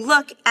 if you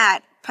look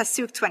at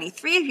Pasuk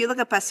 23, if you look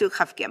at Pasuk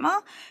Chaf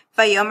Gimel,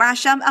 Vayomer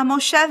Hashem el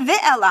Moshe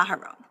ve'el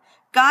Aharon.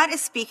 God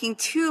is speaking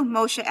to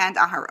Moshe and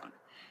Aharon.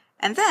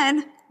 And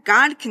then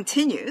God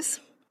continues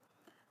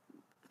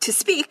to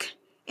speak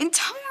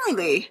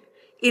entirely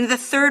in the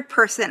third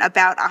person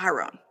about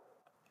Aharon.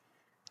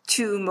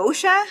 To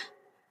Moshe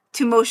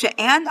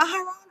and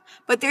Aharon.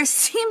 But there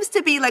seems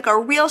to be like a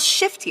real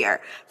shift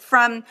here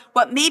from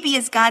what maybe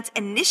is God's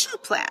initial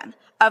plan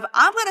of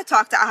I'm going to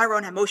talk to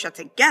Aharon and Moshe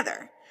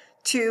together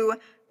to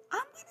I'm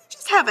going to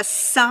just have a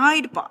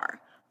sidebar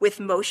with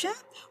Moshe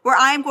where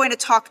I'm going to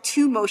talk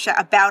to Moshe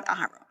about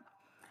Aharon.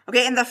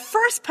 Okay, in the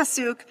first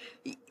pasuk,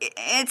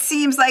 it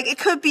seems like it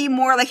could be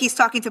more like he's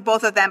talking to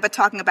both of them, but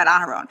talking about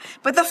Aharon.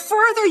 But the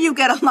further you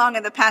get along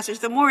in the passage,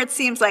 the more it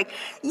seems like,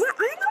 I don't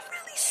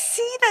really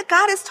see that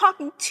God is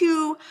talking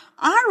to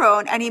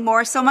Aharon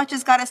anymore so much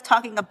as God is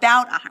talking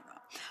about Aharon.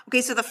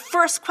 Okay, so the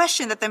first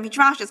question that the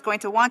Midrash is going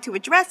to want to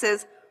address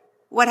is,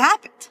 what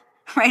happened?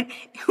 Right?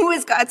 Who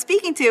is God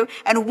speaking to,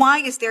 and why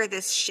is there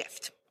this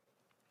shift?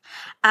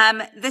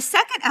 The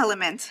second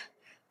element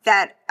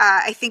that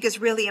I think is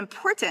really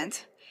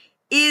important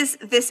is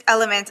this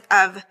element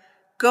of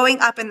going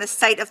up in the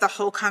sight of the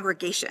whole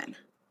congregation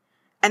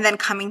and then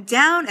coming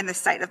down in the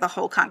sight of the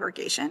whole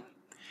congregation.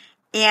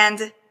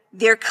 And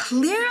there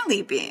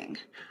clearly being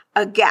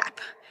a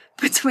gap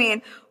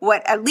between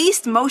what at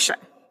least Moshe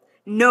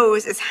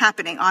knows is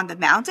happening on the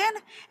mountain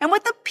and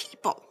what the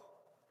people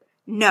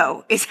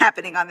know is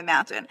happening on the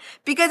mountain.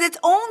 Because it's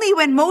only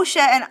when Moshe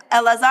and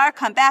Eleazar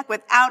come back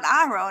without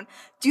Aharon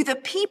do the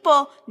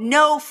people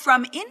know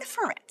from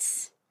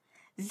inference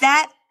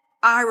that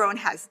Aharon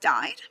has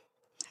died,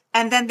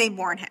 and then they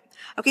mourn him.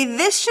 Okay,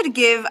 this should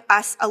give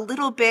us a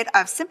little bit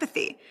of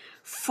sympathy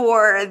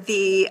for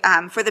the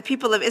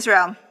people of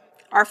Israel,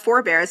 our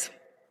forebears,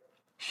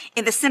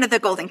 in the sin of the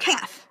golden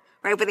calf,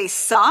 right? Where they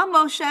saw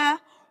Moshe,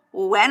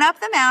 went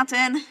up the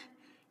mountain,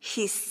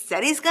 he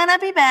said he's gonna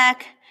be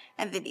back,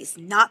 and then he's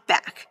not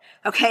back.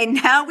 Okay,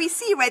 now we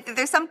see, right, that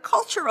there's some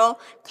cultural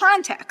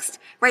context,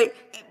 right?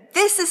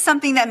 This is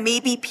something that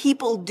maybe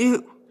people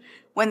do.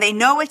 When they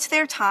know it's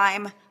their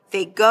time,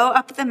 they go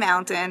up the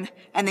mountain,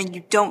 and then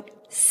you don't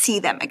see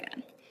them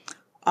again.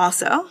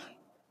 Also,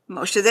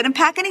 Moshe didn't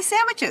pack any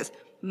sandwiches.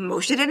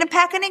 Moshe didn't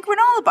pack any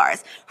granola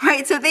bars,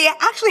 right? So they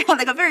actually had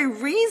like a very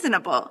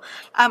reasonable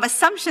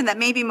assumption that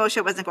maybe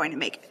Moshe wasn't going to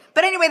make it.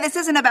 But anyway, this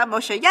isn't about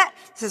Moshe yet.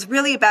 This is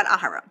really about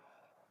Aharon.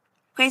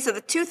 Okay, so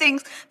the two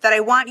things that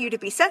I want you to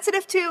be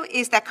sensitive to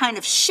is that kind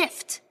of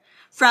shift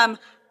from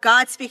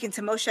God speaking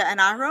to Moshe and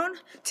Aharon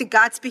to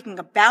God speaking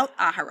about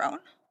Aharon.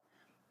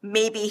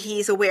 Maybe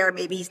he's aware,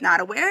 maybe he's not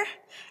aware.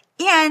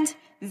 And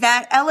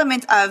that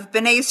element of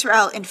Bnei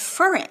Yisrael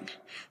inferring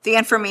the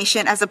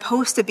information as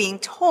opposed to being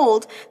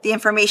told the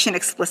information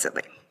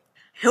explicitly.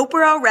 I hope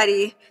we're all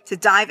ready to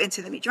dive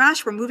into the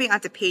Midrash. We're moving on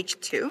to page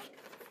 2.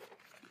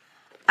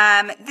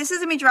 This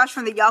is a Midrash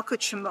from the Yalkut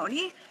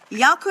Shimoni.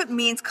 Yalkut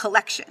means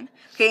collection.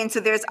 Okay, and so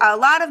there's a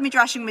lot of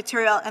Midrashing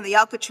material in the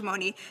Yalkut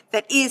Shimoni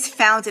that is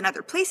found in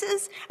other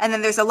places, and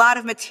then there's a lot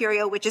of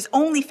material which is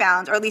only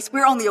found, or at least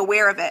we're only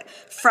aware of it,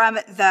 from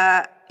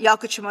the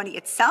Yalkut Shimoni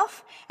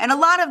itself. And a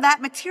lot of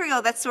that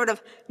material that's sort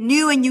of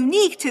new and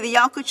unique to the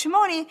Yalkut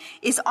Shimoni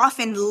is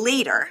often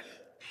later,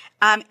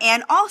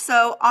 and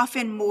also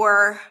often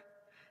more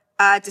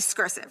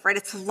discursive, right?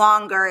 It's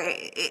longer.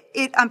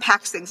 It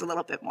unpacks things a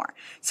little bit more.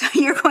 So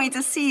you're going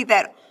to see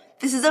that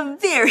this is a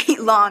very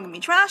long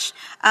midrash,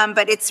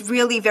 but it's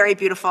really very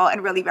beautiful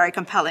and really very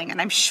compelling. And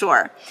I'm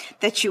sure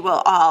that you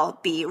will all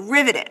be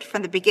riveted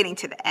from the beginning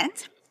to the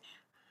end.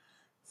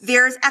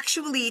 There's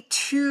actually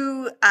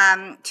two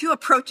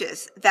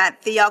approaches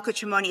that the Yalkut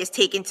Shimoni has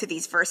taken to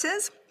these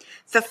verses.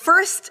 The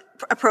first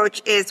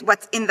approach is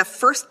what's in the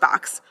first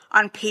box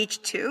on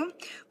page 2,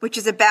 which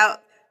is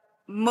about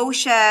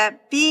Moshe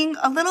being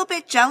a little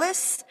bit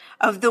jealous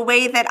of the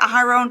way that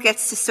Aharon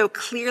gets to so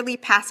clearly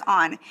pass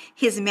on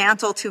his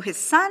mantle to his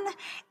son,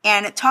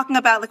 and talking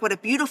about like what a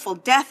beautiful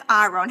death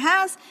Aharon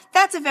has.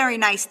 That's a very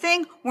nice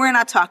thing. We're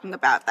not talking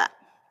about that.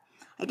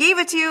 I gave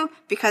it to you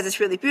because it's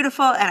really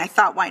beautiful, and I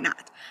thought, why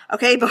not?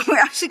 Okay, but we're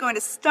actually going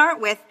to start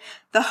with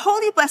the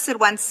Holy Blessed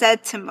One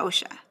said to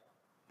Moshe,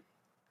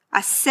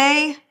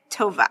 Aseh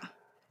tova,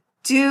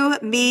 do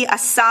me a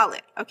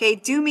solid, okay?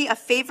 Do me a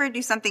favor,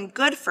 do something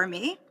good for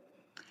me,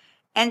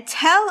 and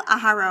tell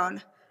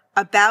Aharon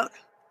about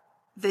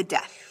the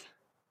death,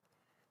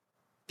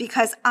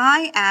 because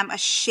I am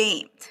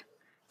ashamed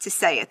to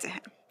say it to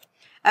him.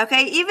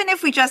 Okay, even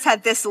if we just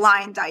had this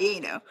line,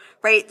 Dayenu,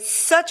 right?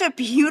 Such a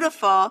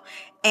beautiful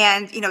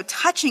and,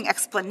 touching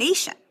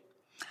explanation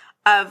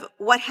of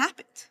what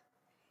happened.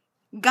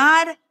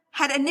 God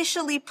had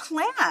initially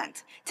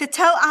planned to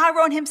tell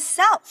Aharon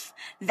himself.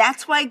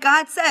 That's why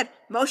God said,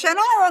 Moshe and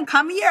Aharon,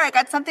 come here. I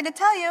got something to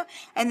tell you.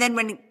 And then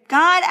when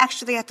God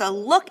actually had to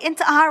look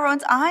into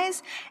Aharon's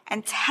eyes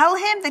and tell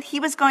him that he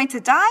was going to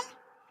die,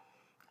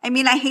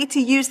 I hate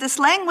to use this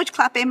language,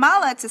 klape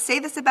mala, to say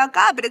this about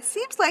God, but it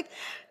seems like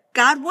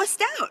God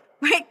wussed out,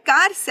 right?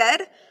 God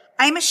said,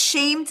 I'm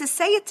ashamed to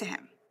say it to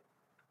him.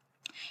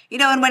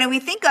 And when we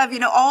think of,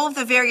 all of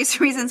the various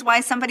reasons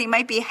why somebody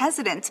might be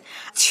hesitant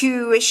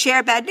to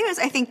share bad news,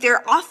 I think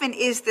there often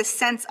is this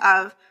sense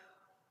of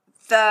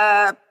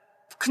the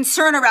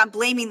concern around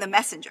blaming the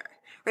messenger,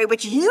 right?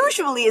 Which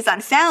usually is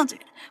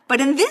unfounded. But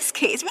in this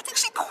case, it's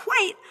actually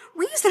quite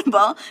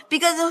reasonable,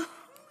 because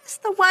who's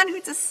the one who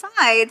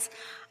decides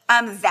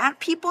that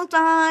people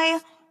die,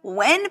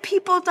 when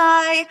people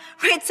die,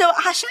 right? So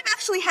Hashem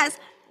actually has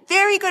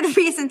very good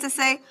reason to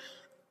say,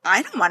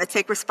 I don't want to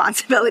take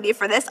responsibility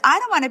for this. I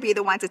don't want to be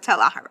the one to tell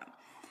Aharon.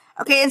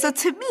 Okay, and so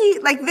to me,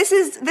 this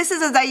is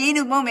a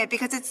Dayenu moment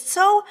because it's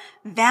so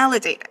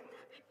validating.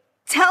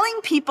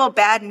 Telling people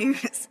bad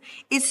news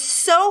is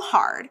so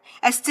hard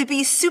as to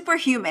be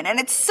superhuman,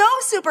 and it's so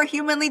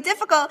superhumanly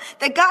difficult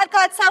that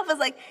God's self is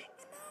like,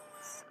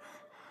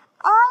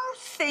 I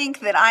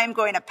think that I'm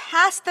going to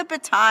pass the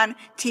baton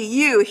to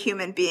you,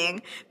 human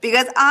being,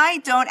 because I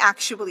don't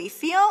actually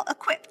feel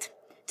equipped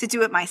to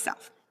do it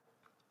myself.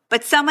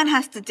 But someone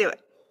has to do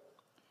it.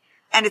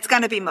 And it's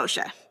going to be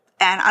Moshe.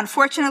 And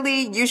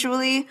unfortunately,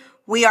 usually,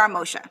 we are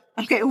Moshe.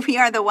 Okay, we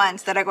are the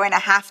ones that are going to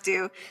have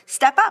to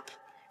step up,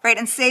 right,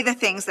 and say the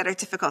things that are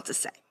difficult to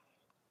say.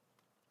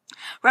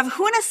 Rav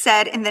Huna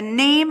said in the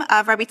name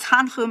of Rabbi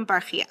Tanchum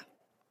Bar Chia,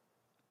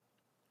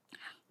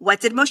 what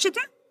did Moshe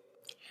do?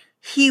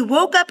 He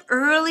woke up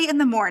early in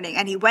the morning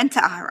and he went to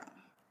Aharon.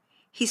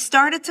 He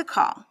started to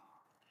call,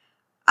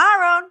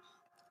 Aharon,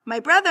 my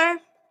brother.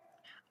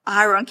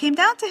 Aharon came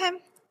down to him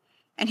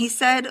and he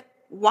said,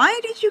 why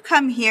did you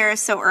come here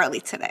so early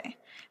today?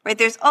 Right?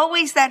 There's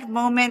always that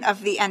moment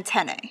of the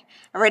antennae.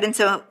 All right. And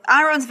so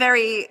Aharon's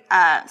very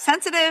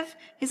sensitive.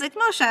 He's like,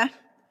 Moshe,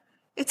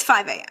 it's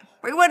 5 a.m.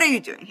 Right? What are you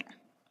doing here?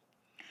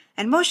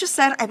 And Moshe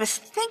said, I was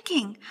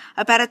thinking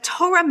about a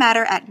Torah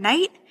matter at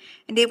night,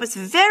 and it was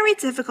very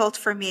difficult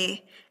for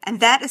me, and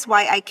that is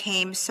why I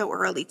came so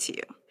early to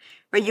you.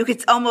 Right? You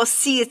could almost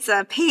see it's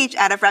a page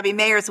out of Rabbi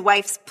Meir's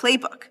wife's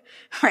playbook,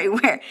 right?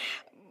 Where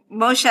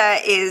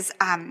Moshe is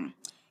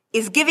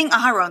giving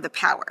Aharon the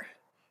power,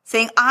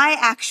 saying, I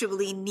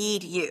actually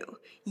need you.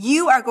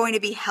 You are going to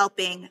be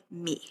helping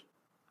me.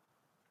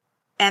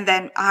 And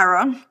then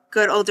Aharon,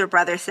 good older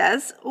brother,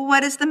 says,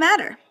 what is the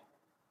matter?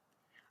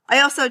 I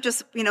also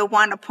just,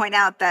 want to point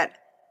out that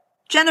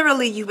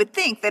Generally, you would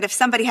think that if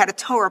somebody had a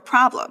Torah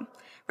problem,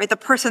 right, the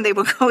person they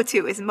would go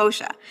to is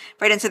Moshe,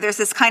 right? And so there's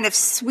this kind of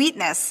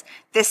sweetness,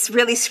 this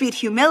really sweet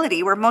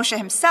humility where Moshe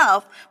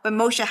himself, when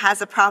Moshe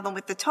has a problem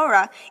with the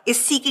Torah,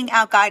 is seeking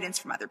out guidance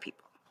from other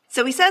people.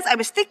 So he says, I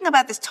was thinking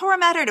about this Torah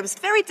matter, and it was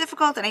very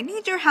difficult, and I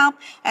need your help.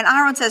 And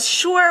Aaron says,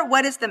 sure,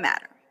 what is the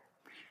matter?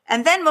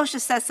 And then Moshe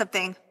says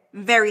something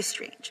very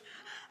strange.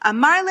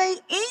 Amar le,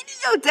 eini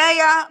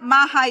yodea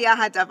ma haya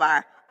hadavar.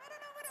 I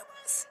don't know what it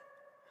was.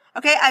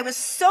 Okay, I was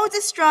so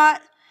distraught.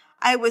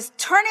 I was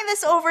turning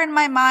this over in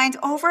my mind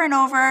over and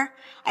over.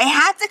 I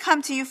had to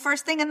come to you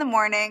first thing in the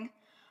morning,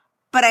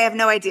 but I have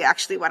no idea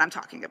actually what I'm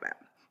talking about.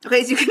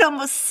 Okay, so you can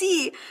almost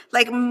see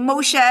like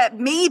Moshe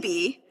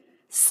maybe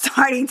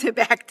starting to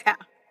back down,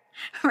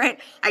 right?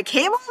 I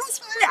came over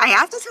this morning. I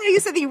have to tell you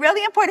something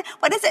really important.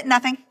 What is it?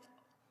 Nothing.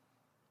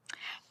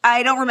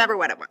 I don't remember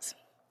what it was.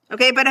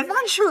 Okay, but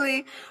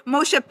eventually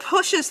Moshe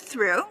pushes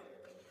through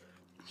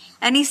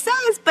and he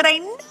says, but I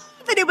know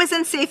that it was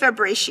in Sefer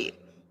Breshit.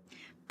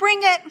 Bring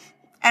it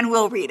and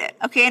we'll read it.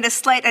 Okay, and a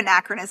slight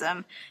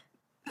anachronism.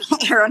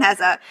 Aaron has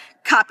a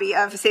copy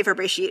of Sefer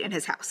Breshit in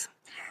his house.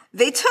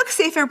 They took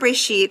Sefer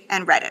Breshit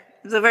and read it.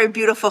 It was a very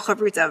beautiful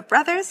chavruta of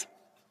brothers.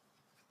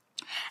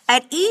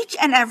 At each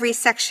and every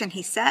section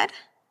he said,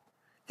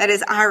 that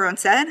is Aaron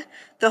said,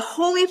 the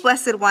Holy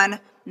Blessed One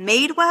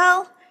made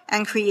well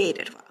and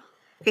created well.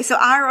 Okay, so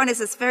Aaron is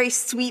this very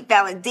sweet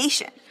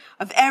validation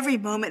of every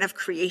moment of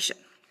creation.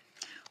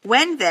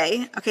 When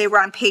they, okay,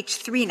 we're on page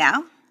 3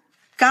 now,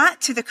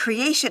 got to the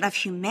creation of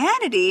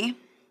humanity,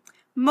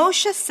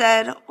 Moshe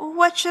said,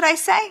 what should I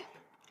say?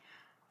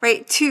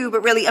 Right, to,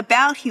 but really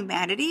about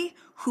humanity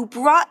who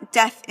brought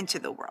death into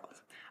the world.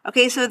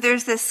 Okay, so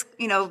there's this,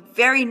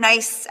 very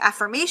nice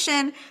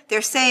affirmation.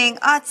 They're saying,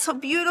 it's so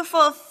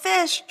beautiful,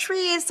 fish,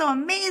 trees, so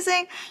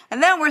amazing.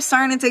 And then we're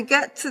starting to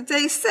get to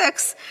day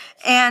 6.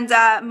 And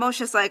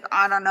Moshe's like,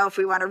 I don't know if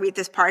we want to read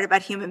this part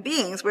about human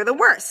beings. We're the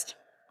worst.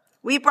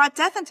 We brought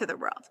death into the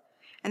world.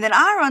 And then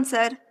Aaron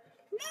said,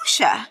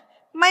 Moshe,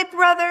 my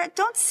brother,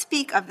 don't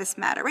speak of this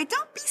matter, right?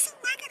 Don't be so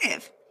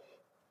negative.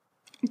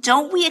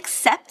 Don't we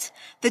accept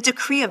the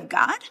decree of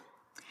God?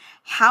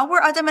 How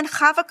were Adam and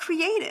Chava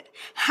created?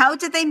 How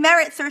did they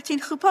merit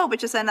 13 chupot,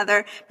 which is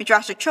another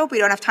midrashic trope we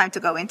don't have time to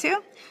go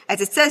into?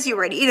 As it says, you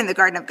were to eat in the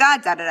garden of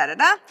God,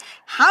 da-da-da-da-da.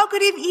 How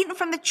could he have eaten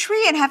from the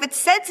tree and have it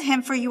said to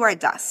him, for you are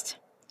dust?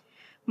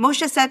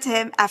 Moshe said to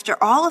him,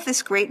 after all of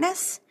this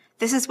greatness,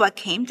 this is what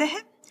came to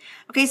him?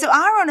 Okay, so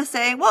Aaron is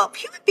saying, well,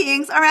 human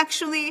beings are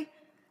actually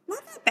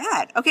not that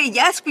bad. Okay,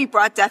 yes, we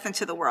brought death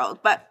into the world,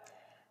 but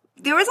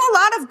there was a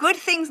lot of good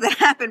things that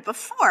happened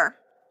before.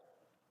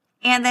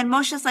 And then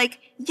Moshe's like,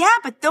 yeah,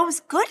 but those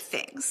good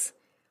things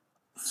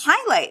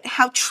highlight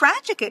how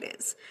tragic it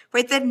is,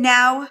 right? That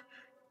now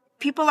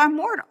people are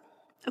mortal.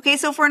 Okay,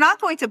 so if we're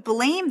not going to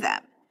blame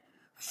them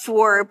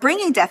for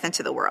bringing death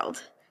into the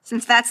world,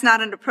 since that's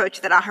not an approach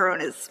that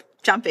Aharon is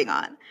jumping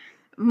on,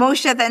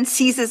 Moshe then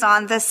seizes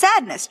on the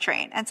sadness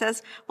train and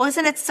says, well,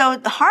 isn't it so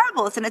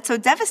horrible? Isn't it so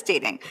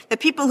devastating that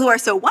people who are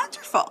so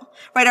wonderful,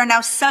 right, are now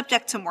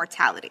subject to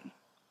mortality?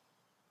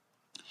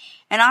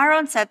 And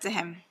Aaron said to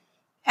him,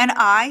 and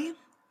I,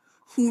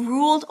 who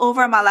ruled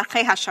over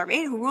Malachei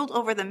HaSharet, who ruled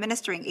over the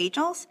ministering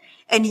angels,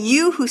 and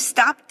you who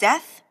stopped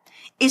death,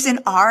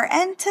 isn't our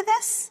end to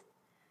this?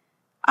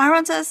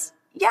 Aaron says,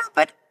 yeah,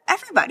 but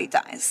everybody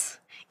dies.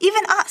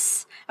 Even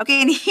us.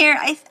 Okay, and here,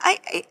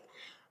 I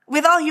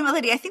with all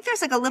humility, I think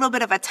there's like a little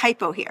bit of a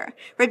typo here,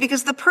 right?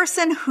 Because the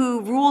person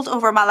who ruled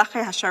over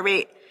Malachei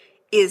HaSharet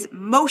is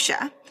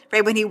Moshe,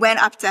 right? When he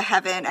went up to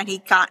heaven and he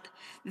got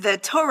the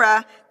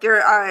Torah,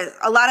 there are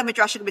a lot of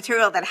midrashic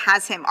material that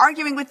has him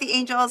arguing with the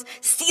angels,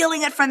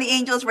 stealing it from the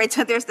angels, right?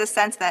 So there's this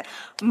sense that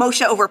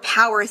Moshe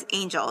overpowers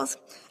angels.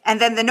 And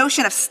then the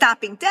notion of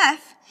stopping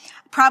death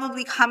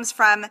probably comes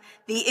from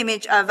the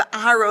image of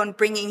Aaron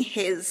bringing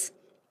his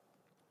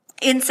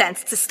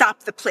incense to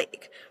stop the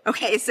plague.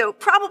 Okay, so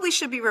probably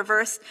should be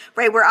reversed,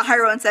 right? Where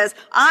Aaron says,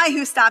 I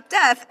who stopped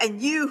death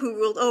and you who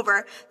ruled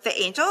over the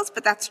angels,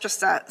 but that's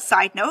just a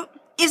side note.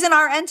 Isn't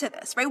our end to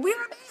this, right?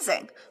 We're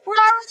amazing. We're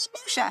Aaron's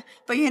Moshe.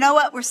 But you know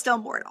what? We're still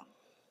mortal.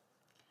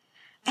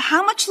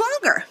 How much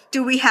longer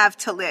do we have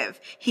to live?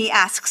 He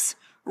asks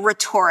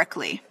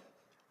rhetorically.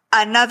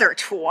 Another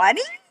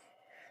 20?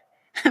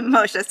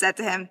 Moshe said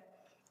to him,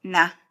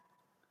 nah,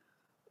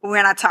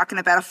 we're not talking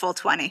about a full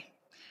 20.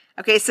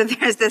 Okay, so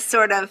there's this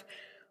sort of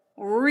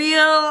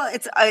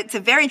it's a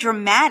very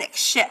dramatic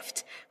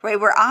shift, right?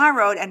 Where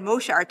Aaron and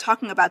Moshe are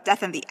talking about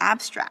death in the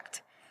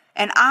abstract.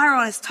 And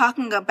Aaron is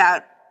talking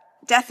about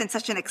death in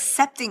such an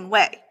accepting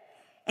way.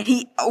 And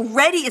he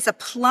already is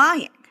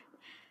applying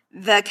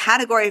the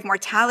category of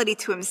mortality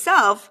to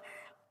himself,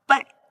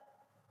 but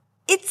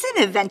it's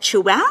an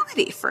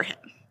eventuality for him.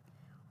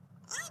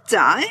 I'll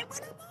die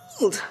when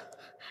I'm old,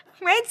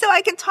 right? So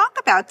I can talk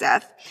about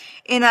death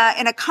in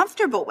a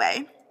comfortable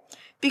way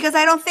because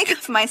I don't think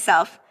of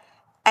myself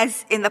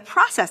as in the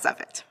process of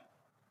it.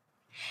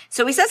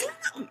 So he says,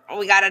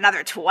 we got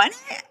another 20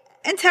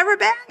 in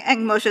Terabang? And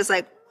Moshe's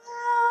like,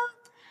 well,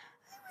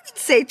 I didn't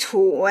say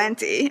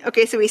 20.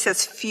 Okay, so he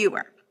says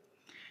fewer.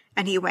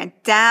 And he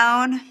went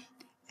down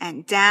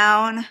and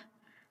down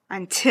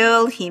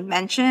until he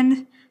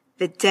mentioned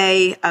the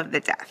day of the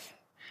death.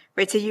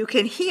 Right, so you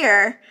can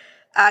hear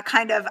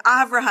kind of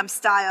Avraham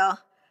style,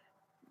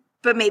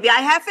 but maybe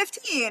I have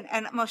 15.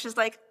 And Moshe's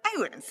like, I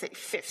wouldn't say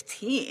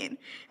 15.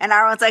 And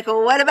Aaron's like,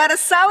 well, what about a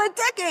solid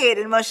decade?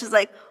 And Moshe's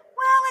like,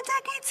 well, a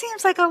decade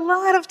seems like a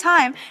lot of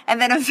time. And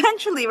then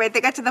eventually, right,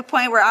 they got to the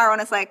point where Aaron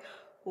is like,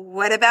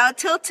 what about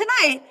till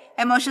tonight?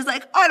 And Moshe's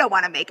like, I don't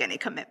want to make any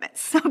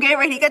commitments. Okay,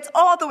 right? He gets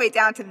all the way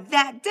down to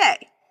that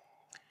day.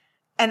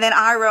 And then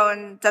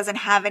Aaron doesn't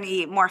have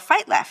any more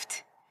fight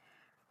left.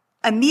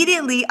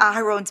 Immediately,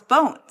 Aaron's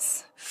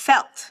bones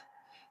felt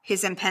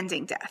his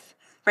impending death,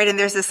 right? And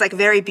there's this like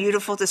very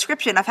beautiful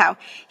description of how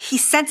he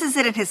senses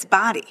it in his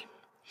body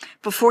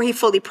before he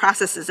fully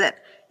processes it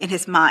in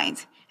his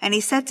mind. And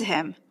he said to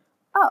him,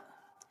 oh,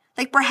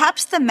 like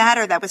perhaps the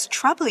matter that was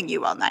troubling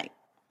you all night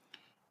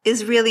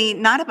is really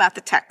not about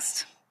the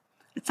text.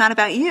 It's not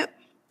about you.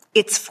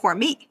 It's for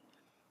me.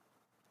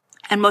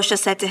 And Moshe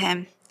said to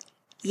him,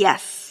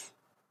 yes.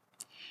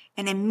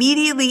 And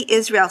immediately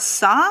Israel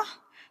saw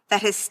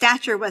that his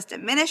stature was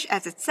diminished,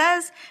 as it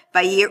says,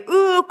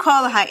 Vayiru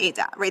kol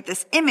ha'eda, right?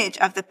 This image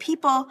of the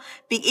people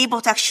being able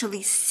to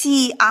actually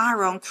see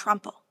Aaron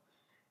crumple,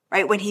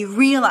 right? When he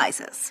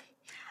realizes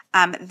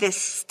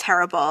this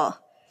terrible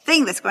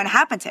thing that's going to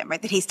happen to him,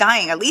 right? That he's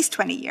dying at least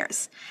 20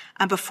 years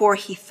before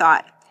he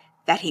thought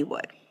that he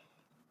would.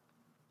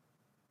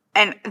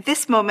 And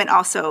this moment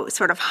also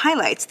sort of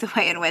highlights the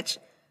way in which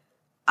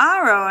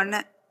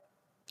Aaron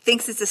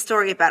thinks it's a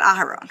story about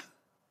Aaron.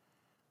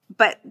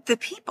 But the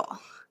people,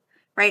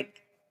 right,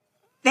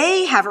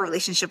 they have a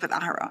relationship with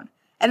Aaron.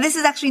 And this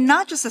is actually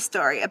not just a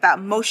story about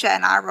Moshe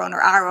and Aaron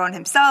or Aaron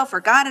himself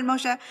or God and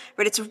Moshe,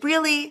 but it's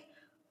really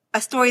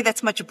a story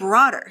that's much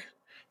broader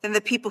than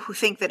the people who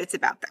think that it's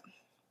about them.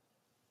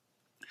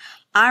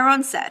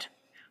 Aaron said,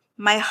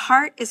 my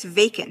heart is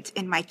vacant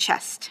in my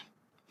chest,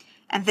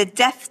 and the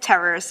death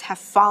terrors have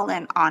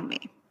fallen on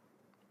me.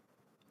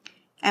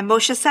 And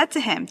Moshe said to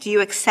him, do you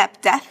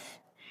accept death?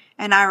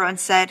 And Aaron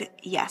said,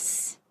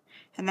 yes.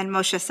 And then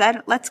Moshe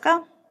said, let's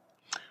go.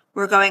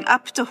 We're going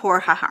up to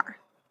Hor Hahar.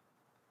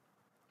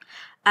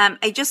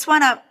 I just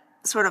want to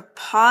sort of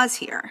pause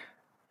here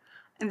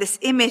in this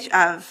image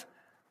of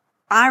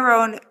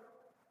Aaron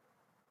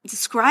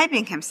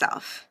describing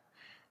himself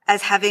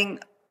as having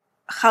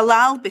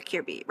halal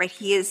bikirbi, right?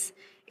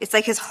 It's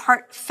like his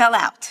heart fell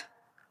out.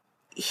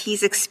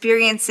 He's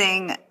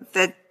experiencing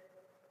the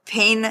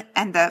pain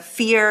and the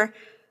fear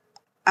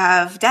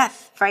of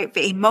death, right?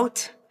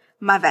 Ve'imot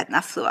mavet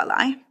naflu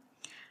alai.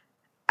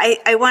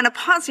 I want to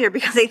pause here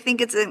because I think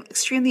it's an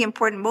extremely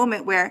important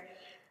moment where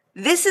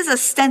this is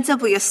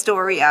ostensibly a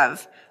story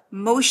of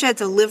Moshe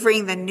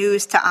delivering the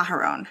news to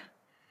Aharon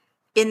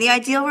in the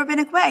ideal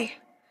rabbinic way.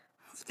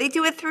 They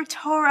do it through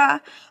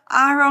Torah.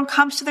 Aaron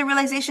comes to the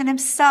realization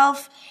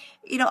himself,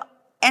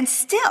 and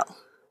still,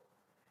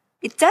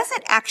 it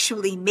doesn't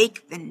actually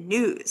make the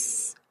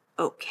news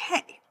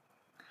okay.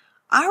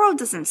 Aaron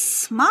doesn't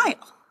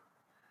smile.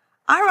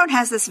 Aaron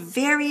has this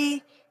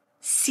very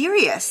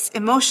serious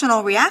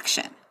emotional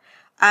reaction.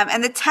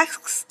 And the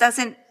text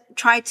doesn't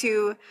try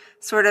to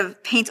sort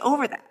of paint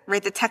over that,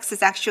 right? The text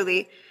is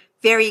actually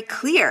very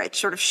clear. It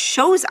sort of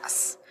shows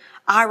us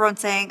Aaron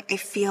saying, I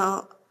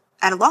feel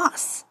at a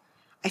loss.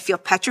 I feel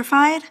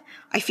petrified.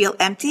 I feel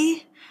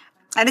empty.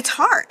 And it's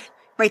hard,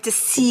 right, to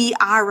see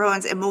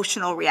Aaron's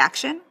emotional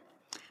reaction.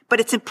 But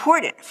it's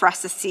important for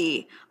us to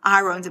see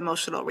Aaron's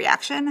emotional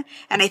reaction.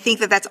 And I think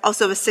that that's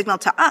also a signal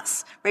to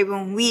us, right,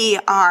 when we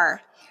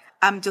are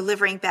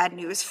delivering bad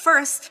news.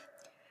 First,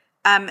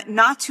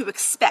 not to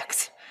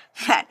expect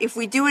that if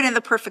we do it in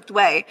the perfect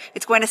way,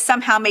 it's going to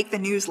somehow make the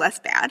news less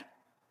bad.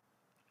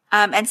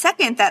 And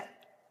second, that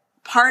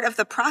part of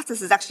the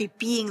process is actually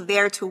being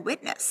there to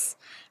witness,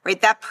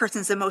 right, that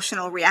person's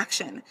emotional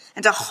reaction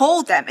and to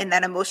hold them in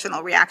that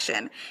emotional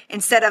reaction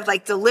instead of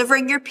like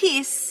delivering your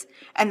piece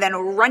and then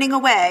running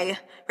away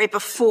right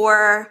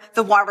before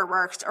the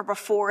waterworks or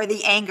before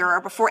the anger or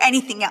before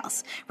anything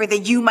else, right,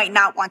 that you might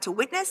not want to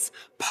witness.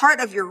 Part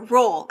of your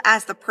role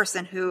as the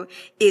person who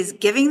is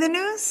giving the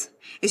news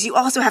is you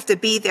also have to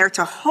be there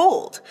to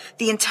hold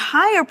the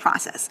entire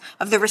process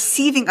of the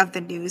receiving of the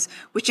news,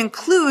 which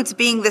includes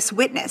being this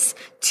witness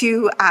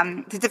to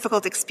the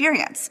difficult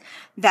experience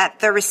that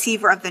the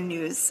receiver of the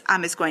news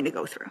is going to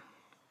go through.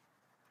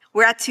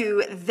 We're at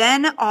to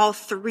then all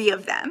three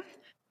of them.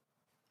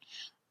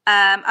 They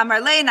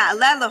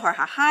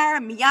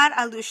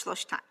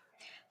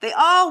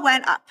all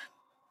went up.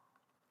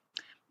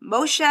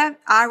 Moshe,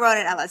 Aaron,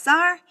 and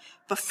Elazar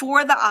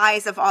before the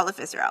eyes of all of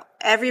Israel.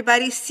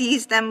 Everybody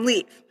sees them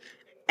leave.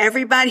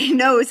 Everybody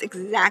knows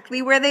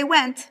exactly where they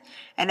went,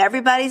 and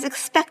everybody's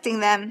expecting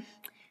them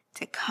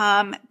to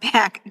come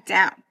back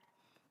down.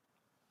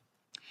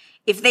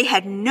 If they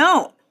had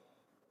known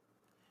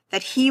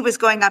that he was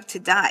going up to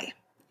die,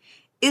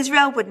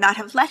 Israel would not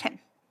have let him,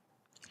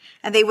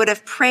 and they would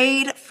have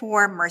prayed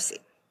for mercy.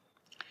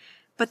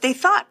 but they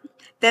thought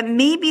that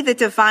maybe the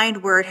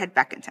divine word had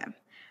beckoned him.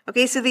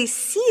 Okay, so they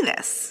see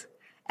this,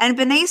 and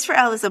Bnei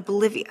Israel is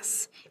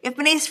oblivious. If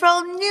Bnei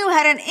Israel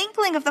had an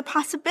inkling of the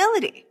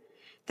possibility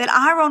that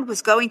Aaron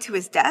was going to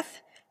his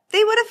death,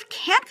 they would have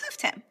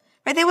handcuffed him,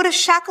 right? They would have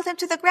shackled him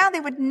to the ground.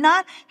 They would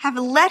not have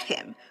let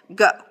him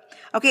go.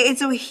 Okay, and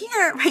so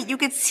here, right, you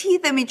could see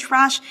the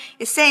Midrash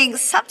is saying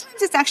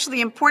sometimes it's actually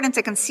important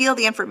to conceal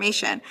the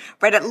information,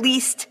 right, at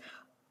least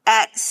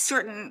at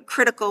certain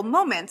critical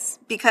moments,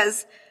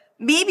 because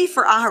maybe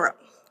for Aaron,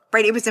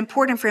 right, it was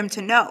important for him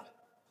to know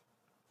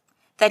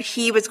that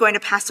he was going to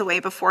pass away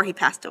before he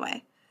passed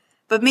away.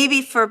 But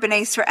maybe for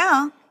Bnei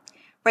Israel,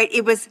 right,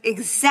 it was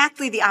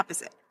exactly the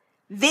opposite.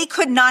 They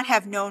could not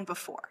have known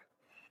before.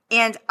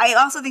 And I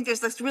also think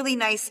there's this really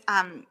nice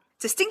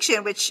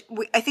distinction, which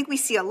I think we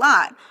see a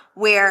lot,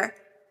 where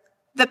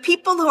the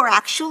people who are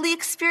actually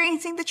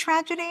experiencing the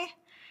tragedy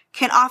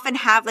can often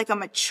have like a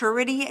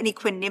maturity and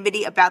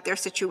equanimity about their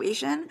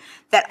situation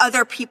that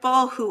other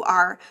people who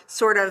are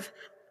sort of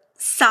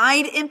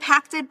side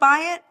impacted by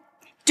it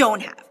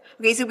don't have.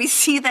 Okay, so we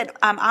see that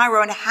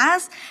Aaron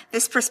has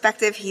this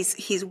perspective.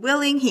 He's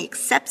willing, he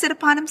accepts it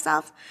upon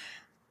himself.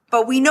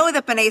 But we know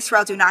that Bnei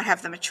Israel do not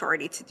have the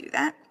maturity to do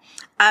that.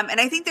 And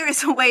I think there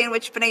is a way in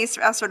which Bnei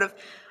Israel sort of,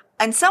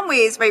 in some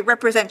ways, right,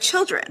 represent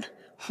children,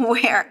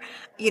 where,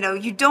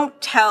 you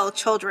don't tell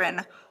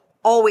children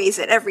always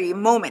at every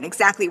moment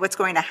exactly what's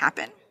going to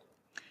happen.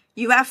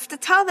 You have to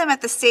tell them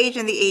at the stage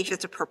and the age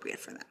that's appropriate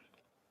for them.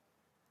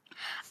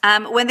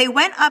 When they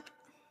went up,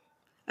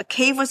 a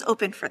cave was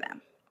opened for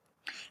them,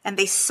 and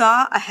they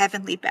saw a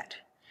heavenly bed.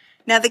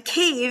 Now, the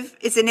cave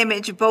is an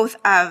image both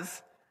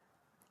of,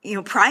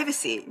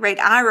 privacy, right?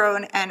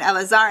 Aaron and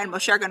Elazar and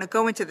Moshe are going to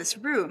go into this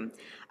room,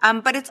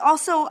 but it's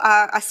also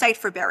a site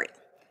for burial.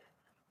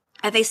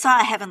 And they saw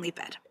a heavenly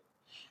bed.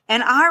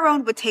 And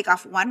Aaron would take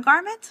off one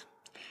garment,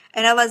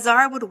 and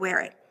Elazar would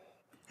wear it.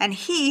 And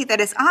he,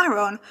 that is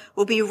Aaron,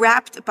 will be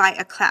wrapped by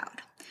a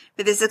cloud.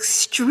 With this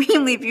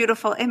extremely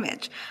beautiful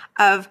image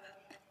of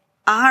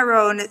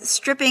Aaron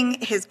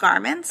stripping his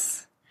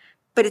garments,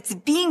 but it's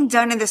being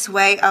done in this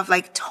way of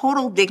like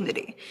total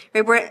dignity,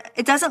 right? Where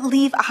it doesn't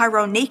leave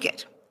Aaron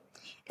naked.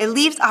 It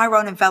leaves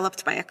Aaron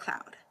enveloped by a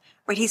cloud,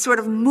 right? He's sort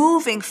of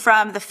moving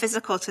from the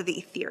physical to the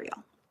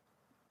ethereal.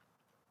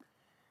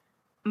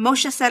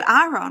 Moshe said,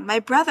 Aaron, my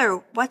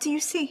brother, what do you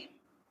see?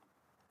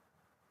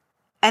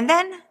 And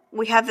then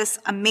we have this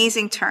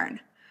amazing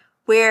turn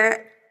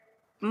where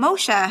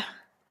Moshe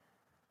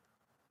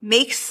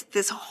makes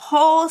this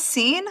whole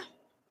scene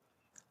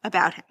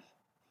about him.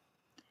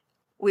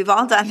 We've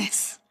all done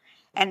this,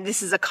 and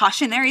this is a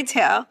cautionary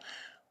tale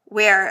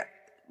where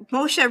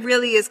Moshe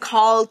really is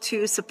called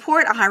to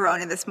support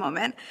Aaron in this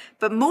moment,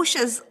 but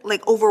Moshe's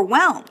like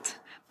overwhelmed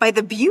by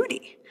the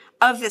beauty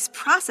of this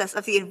process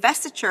of the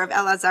investiture of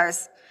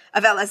Elazar,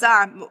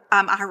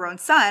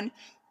 Aaron's son,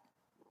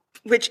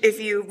 which if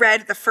you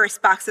read the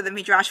first box of the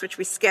Midrash, which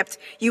we skipped,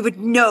 you would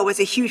know was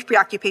a huge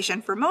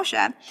preoccupation for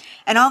Moshe.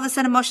 And all of a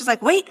sudden Moshe's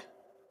like, wait,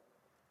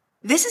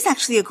 this is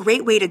actually a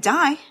great way to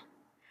die.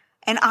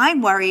 And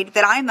I'm worried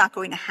that I'm not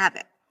going to have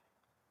it.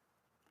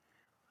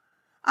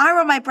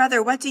 Aaron, my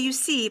brother, what do you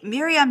see?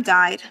 Miriam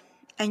died,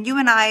 and you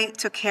and I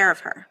took care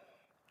of her.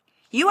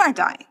 You are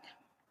dying.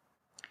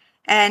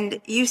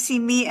 And you see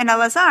me and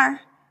Elazar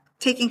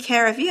taking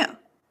care of you.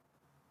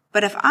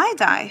 But if I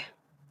die,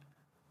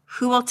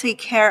 who will take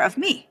care of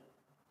me?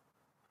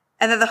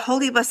 And then the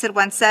Holy Blessed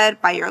One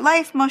said, by your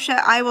life, Moshe,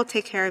 I will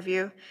take care of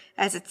you.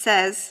 As it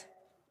says,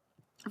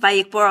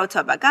 Vayikbor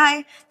oto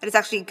bagai, that is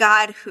actually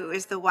God who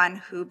is the one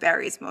who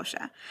buries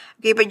Moshe.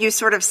 Okay, but you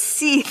sort of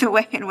see the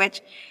way in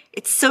which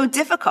it's so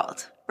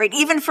difficult, right?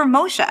 Even for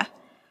Moshe,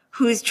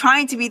 who's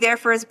trying to be there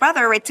for his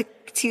brother, right?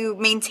 To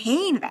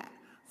maintain that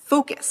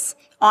focus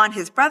on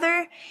his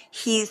brother,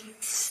 he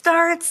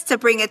starts to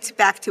bring it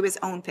back to his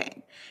own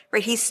pain,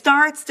 right? He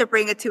starts to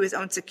bring it to his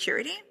own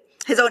security,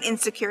 his own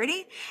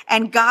insecurity.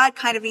 And God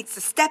kind of needs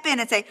to step in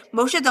and say,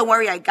 Moshe, don't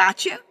worry, I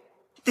got you.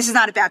 This is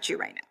not about you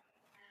right now.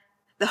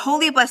 The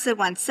Holy Blessed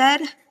One said,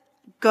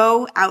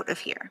 go out of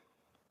here.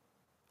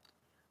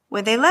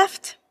 When they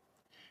left,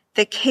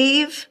 the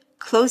cave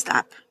closed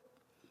up,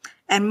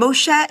 and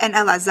Moshe and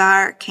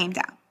Elazar came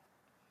down.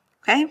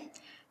 Okay?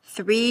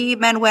 3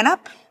 men went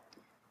up,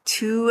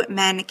 2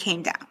 men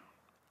came down.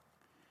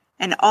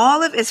 And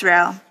all of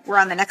Israel, we're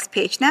on the next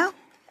page now,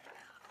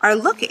 are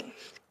looking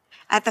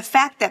at the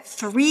fact that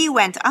 3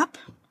 went up,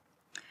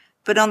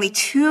 but only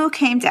 2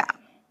 came down.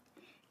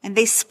 And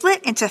they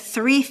split into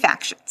 3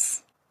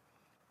 factions.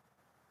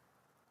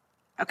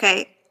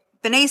 Okay,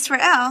 Bnei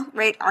Israel,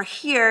 right, are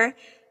here.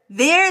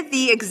 They're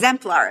the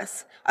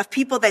exemplars of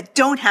people that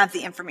don't have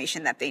the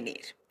information that they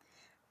need.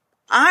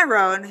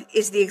 Aaron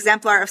is the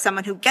exemplar of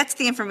someone who gets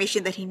the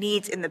information that he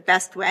needs in the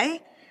best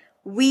way.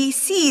 We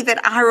see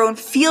that Aaron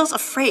feels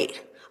afraid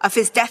of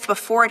his death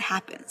before it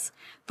happens.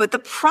 But the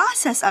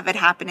process of it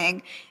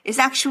happening is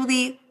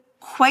actually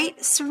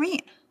quite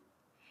serene.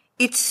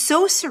 It's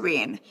so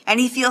serene, and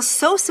he feels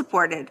so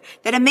supported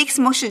that it makes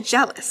Moshe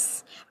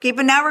jealous. Okay,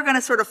 but now we're going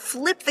to sort of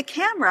flip the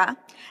camera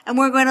And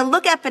we're going to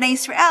look at Bnei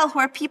Israel, who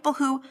are people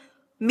who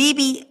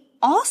maybe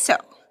also,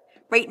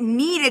 right,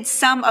 needed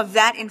some of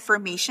that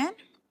information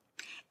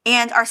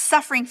and are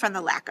suffering from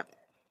the lack of it.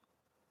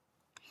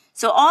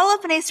 So all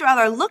of Bnei Israel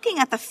are looking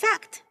at the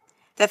fact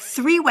that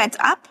 3 went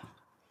up,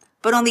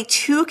 but only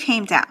 2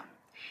 came down.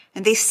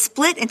 And they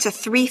split into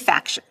 3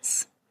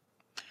 factions.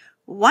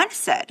 One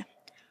said,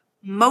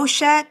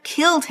 Moshe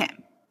killed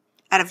him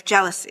out of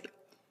jealousy.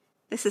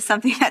 This is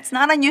something that's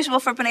not unusual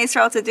for Bnei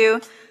Israel to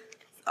do,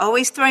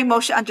 always throwing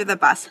Moshe under the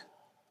bus.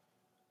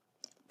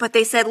 But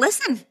they said,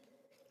 listen,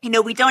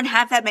 we don't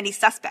have that many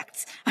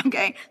suspects,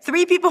 okay?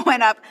 3 people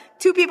went up,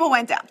 2 people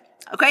went down,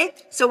 okay?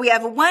 So we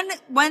have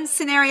one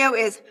scenario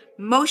is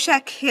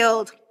Moshe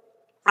killed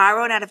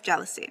Aaron out of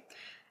jealousy.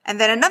 And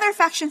then another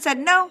faction said,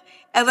 no,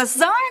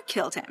 Elazar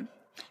killed him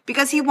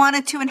because he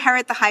wanted to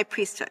inherit the high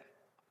priesthood.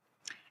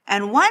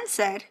 And one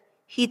said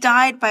he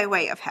died by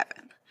way of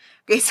heaven.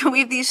 Okay, so we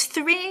have these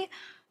 3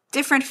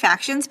 different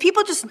factions.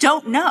 People just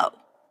don't know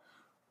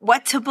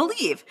what to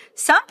believe.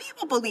 Some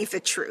people believe the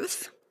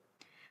truth,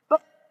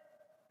 but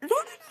they're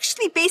not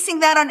actually basing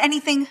that on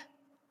anything.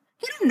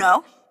 They don't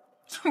know,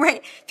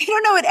 right? They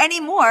don't know it any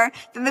more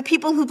than the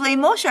people who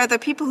blame Moshe or the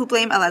people who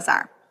blame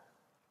Elazar.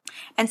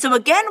 And so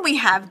again, we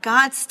have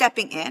God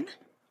stepping in,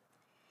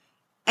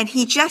 and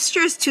he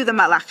gestures to the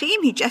malachim,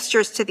 he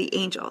gestures to the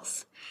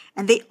angels.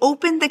 And they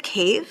opened the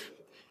cave,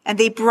 and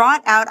they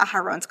brought out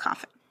Aharon's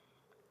coffin.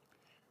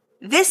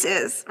 This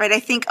is, right, I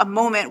think a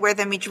moment where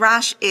the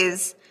Midrash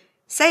is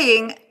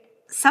saying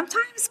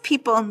sometimes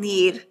people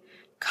need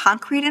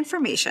concrete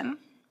information.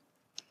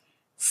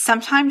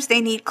 Sometimes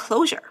they need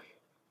closure.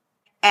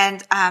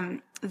 And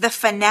the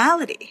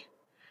finality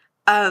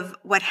of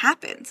what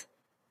happened,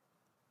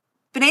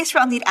 Bnei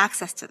Israel need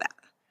access to that,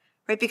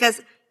 right?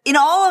 Because in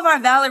all of our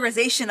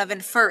valorization of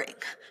inferring,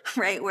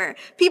 right, where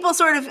people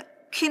sort of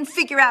can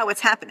figure out what's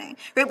happening,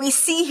 right? We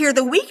see here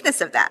the weakness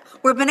of that,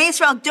 where Bnei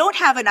Israel don't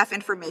have enough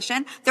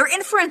information. Their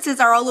inferences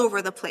are all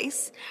over the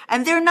place,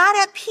 and they're not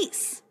at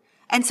peace.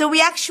 And so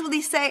we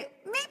actually say,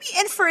 maybe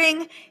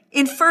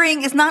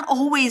inferring is not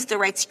always the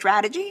right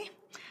strategy.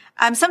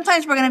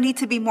 Sometimes we're going to need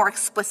to be more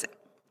explicit.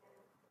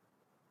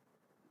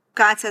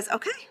 God says,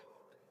 okay,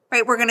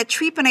 right, we're going to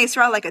treat Bnei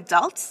Israel like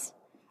adults,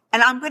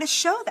 and I'm going to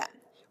show them,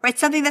 right,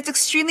 something that's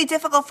extremely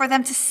difficult for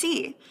them to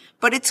see,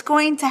 but it's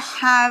going to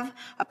have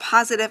a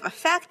positive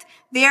effect.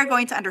 They are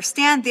going to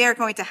understand. They are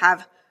going to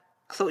have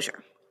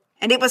closure.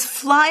 And it was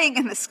flying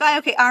in the sky.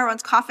 Okay,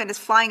 Aaron's coffin is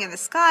flying in the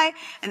sky,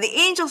 and the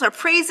angels are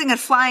praising and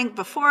flying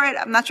before it.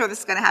 I'm not sure this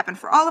is going to happen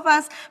for all of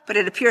us, but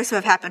it appears to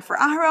have happened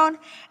for Aaron.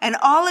 And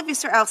all of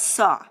Israel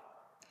saw,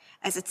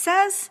 as it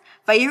says,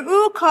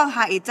 Vayiru kol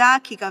ha'ida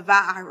ki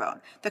gava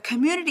Aaron. The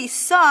community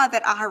saw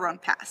that Aaron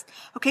passed.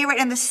 Okay, right?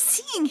 And the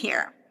seeing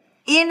here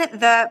in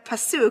the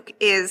pasuk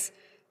is,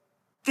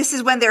 this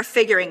is when they're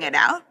figuring it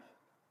out.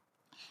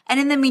 And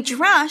in the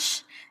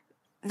Midrash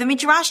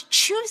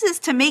chooses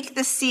to make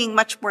the seeing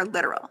much more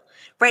literal,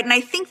 right? And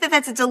I think that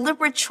that's a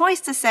deliberate choice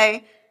to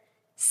say,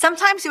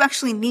 sometimes you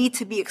actually need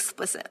to be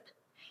explicit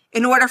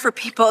in order for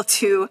people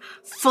to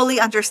fully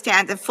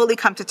understand and fully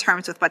come to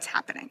terms with what's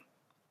happening.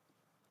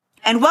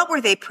 And what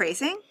were they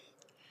praising?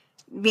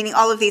 Meaning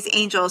all of these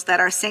angels that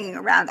are singing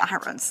around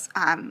Aharon's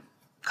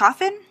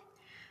coffin.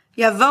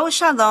 Yavo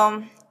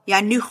shalom,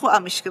 yanuchu al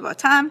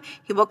mishkavotam.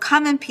 He will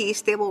come in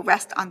peace. They will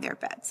rest on their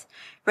beds.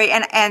 Right?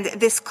 And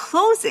this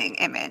closing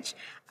image,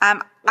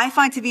 I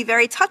find to be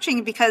very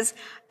touching because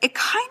it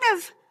kind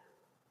of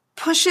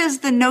pushes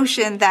the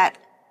notion that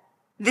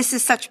this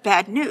is such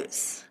bad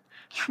news,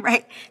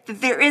 right?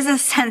 That there is a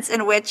sense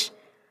in which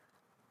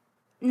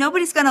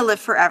nobody's going to live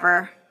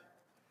forever.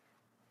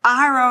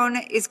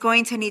 Aharon is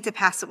going to need to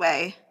pass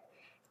away,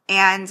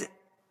 and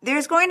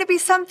there's going to be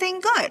something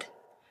good,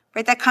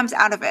 right, that comes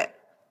out of it.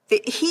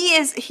 He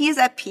is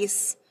at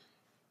peace.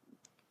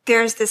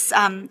 There's this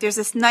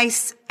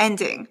nice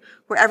ending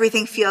where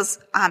everything feels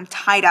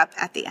tied up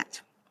at the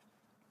end.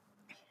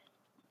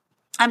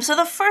 So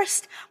the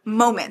first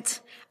moment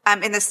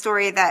in the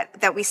story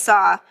that we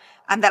saw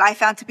that I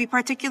found to be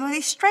particularly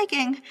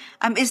striking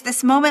is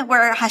this moment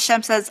where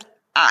Hashem says,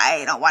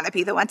 I don't want to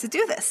be the one to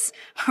do this,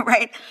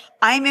 right?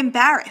 I'm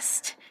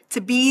embarrassed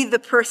to be the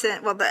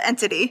person, the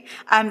entity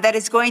that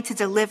is going to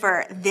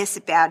deliver this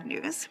bad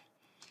news.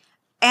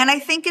 And I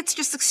think it's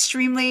just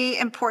extremely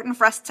important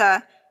for us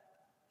to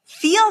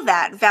feel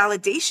that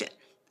validation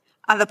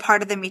on the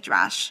part of the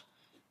Midrash,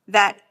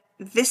 that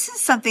this is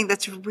something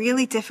that's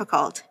really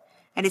difficult,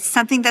 and it's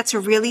something that's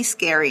really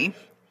scary,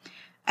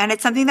 and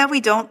it's something that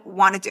we don't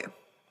want to do.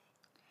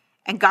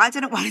 And God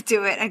didn't want to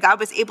do it, and God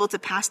was able to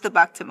pass the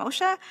buck to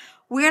Moshe.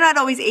 We're not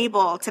always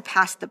able to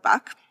pass the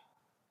buck,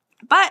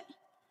 but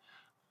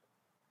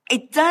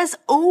it does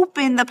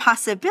open the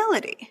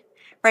possibility,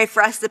 right,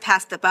 for us to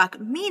pass the buck.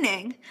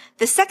 Meaning,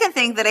 the second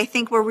thing that I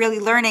think we're really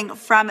learning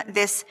from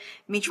this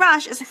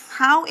Midrash is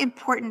how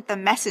important the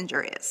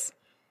messenger is.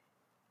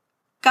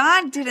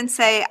 God didn't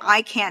say,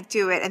 I can't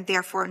do it, and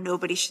therefore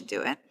nobody should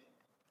do it.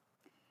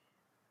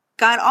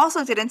 God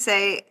also didn't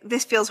say,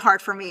 this feels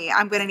hard for me,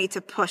 I'm going to need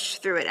to push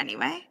through it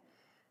anyway.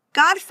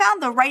 God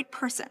found the right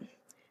person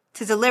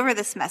to deliver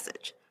this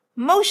message.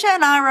 Moshe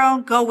and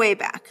Aaron go way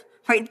back,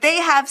 right? They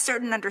have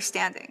certain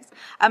understandings.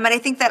 And I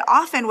think that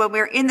often when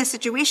we're in the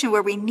situation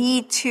where we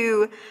need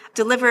to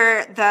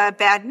deliver the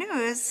bad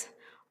news,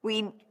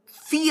 we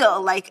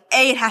feel like,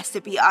 it has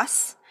to be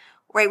us,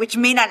 right? Which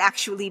may not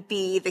actually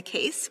be the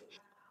case.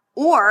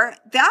 Or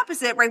the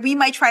opposite, right? We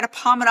might try to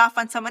palm it off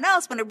on someone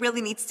else when it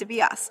really needs to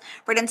be us,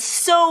 right? And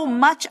so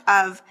much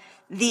of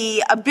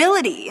the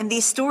ability in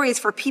these stories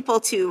for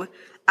people to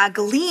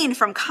glean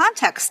from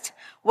context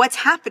what's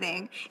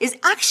happening is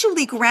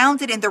actually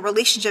grounded in the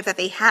relationship that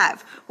they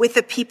have with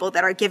the people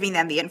that are giving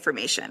them the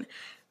information.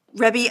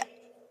 Rabbi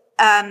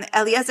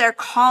Eliezer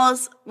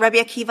calls Rabbi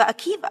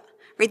Akiva,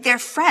 right? They're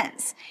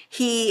friends.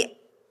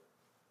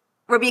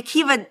 Rabbi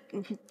Akiva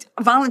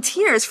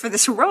volunteers for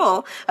this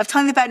role of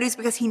telling the bad news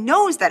because he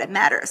knows that it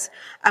matters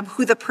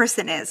who the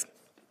person is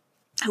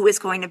who is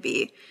going to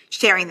be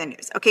sharing the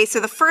news. Okay, so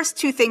the first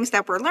two things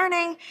that we're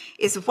learning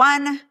is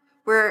one,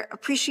 we're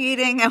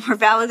appreciating and we're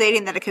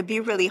validating that it could be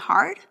really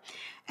hard,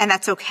 and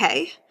that's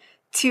okay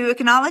to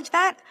acknowledge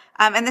that.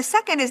 And the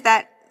second is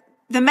that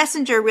the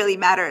messenger really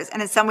matters,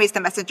 and in some ways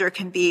the messenger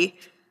can be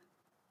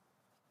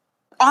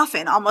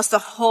often almost the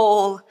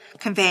whole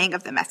conveying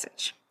of the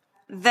message.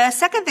 The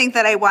second thing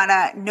that I want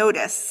to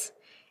notice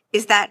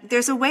is that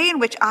there's a way in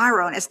which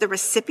Aaron, as the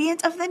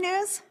recipient of the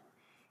news,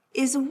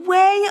 is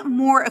way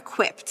more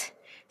equipped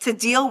to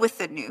deal with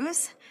the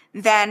news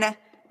than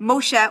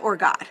Moshe or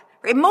God.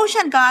 Right? Moshe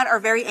and God are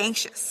very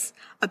anxious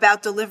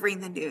about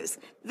delivering the news.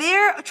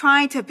 They're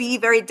trying to be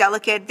very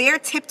delicate. They're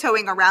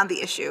tiptoeing around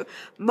the issue.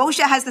 Moshe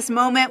has this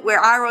moment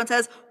where Aaron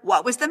says,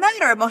 "What was the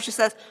matter?" And Moshe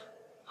says,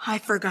 "I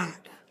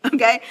forgot."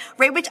 Okay?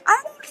 Right? Which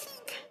I don't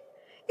think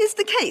is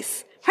the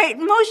case. Right?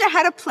 Moshe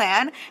had a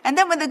plan, and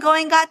then when the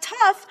going got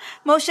tough,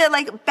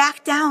 Moshe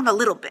backed down a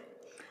little bit.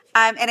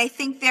 And I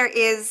think there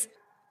is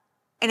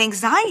an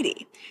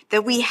anxiety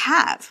that we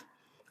have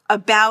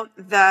about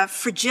the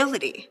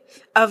fragility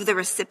of the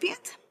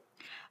recipient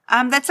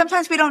that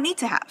sometimes we don't need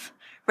to have,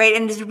 right?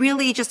 And it's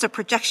really just a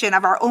projection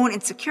of our own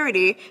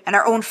insecurity and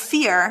our own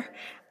fear.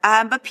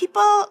 But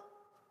people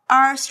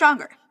are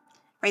stronger,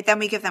 right, than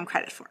we give them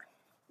credit for.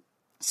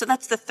 So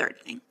that's the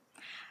third thing.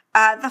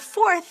 The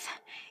fourth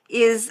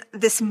is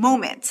this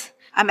moment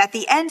at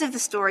the end of the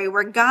story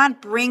where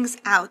God brings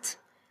out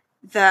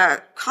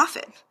the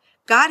coffin.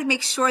 God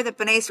makes sure that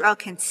Bnei Israel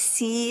can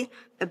see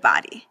the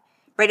body,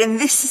 right? And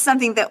this is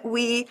something that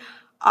we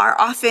are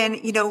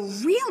often,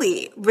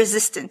 really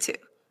resistant to.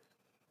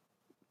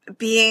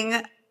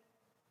 Being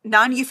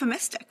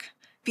non-euphemistic,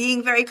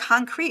 being very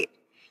concrete.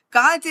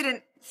 God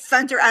didn't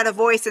thunder out a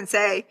voice and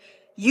say,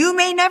 "You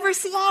may never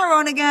see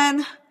Aaron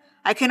again.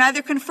 I can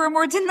either confirm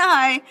or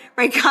deny,"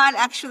 right? God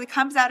actually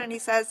comes out and he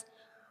says,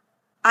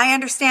 "I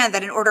understand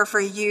that in order for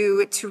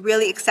you to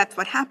really accept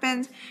what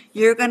happened,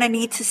 you're going to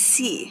need to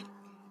see.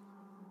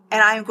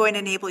 And I'm going to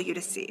enable you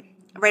to see,"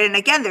 right? And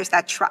again, there's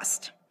that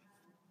trust.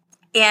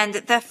 And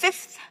the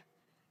fifth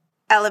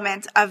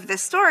element of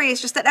this story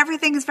is just that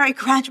everything is very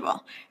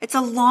gradual. It's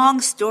a long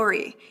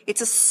story.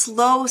 It's a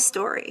slow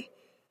story.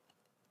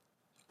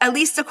 At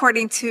least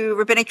according to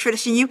rabbinic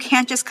tradition, you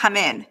can't just come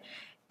in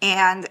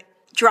and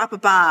drop a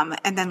bomb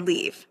and then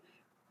leave.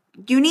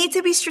 You need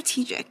to be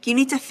strategic. You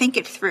need to think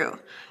it through.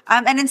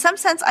 And in some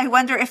sense, I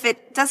wonder if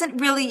it doesn't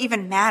really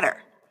even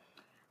matter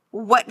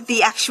what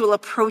the actual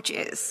approach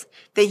is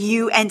that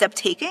you end up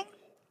taking,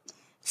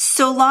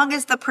 so long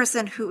as the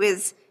person who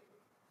is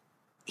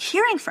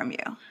hearing from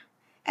you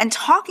and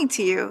talking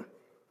to you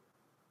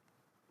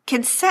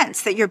can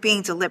sense that you're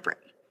being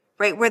deliberate,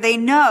 right? Where they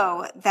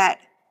know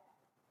that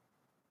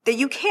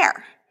you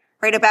care,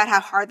 right, about how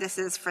hard this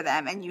is for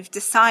them, and you've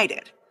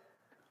decided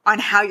on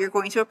how you're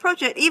going to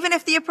approach it. Even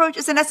if the approach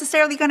isn't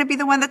necessarily going to be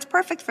the one that's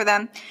perfect for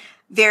them,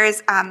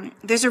 there's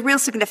a real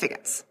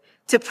significance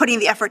to putting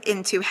the effort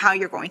into how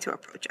you're going to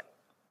approach it.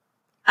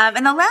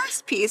 And the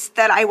last piece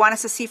that I want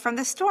us to see from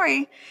this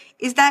story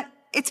is that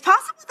it's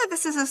possible that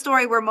this is a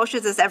story where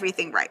Moshe does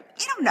everything right.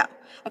 You don't know.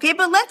 Okay,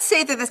 but let's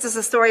say that this is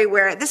a story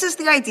where this is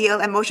the ideal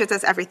and Moshe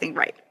does everything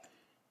right.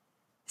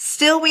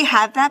 Still, we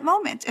have that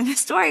moment in the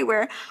story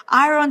where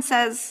Aaron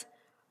says,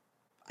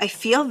 "I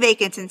feel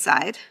vacant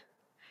inside,"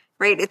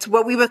 right? It's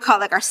what we would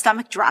call our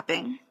stomach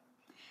dropping,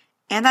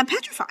 and I'm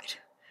petrified.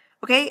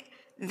 Okay?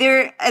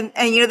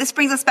 This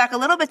brings us back a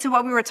little bit to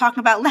what we were talking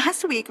about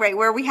last week, right?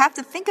 Where we have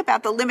to think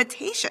about the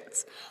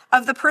limitations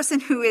of the person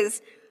who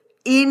is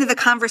in the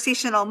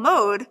conversational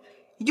mode.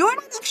 You're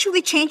not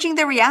actually changing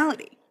the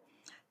reality.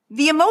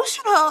 The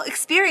emotional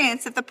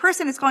experience that the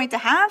person is going to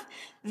have,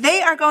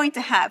 they are going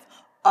to have.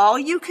 All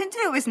you can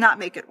do is not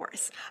make it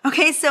worse.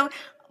 Okay? So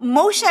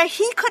Moshe,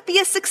 he could be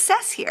a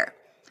success here,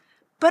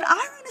 but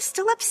Aaron is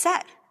still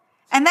upset.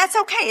 And that's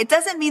okay. It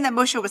doesn't mean that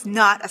Moshe was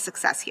not a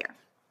success here.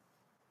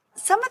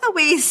 Some of the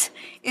ways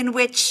in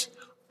which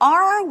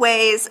our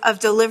ways of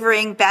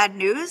delivering bad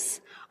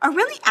news are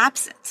really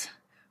absent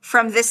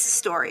from this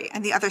story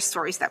and the other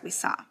stories that we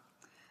saw.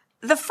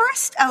 The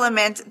first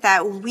element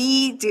that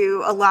we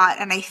do a lot,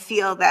 and I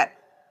feel that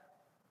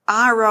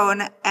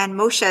Aaron and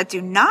Moshe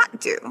do not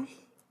do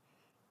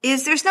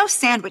is there's no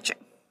sandwiching.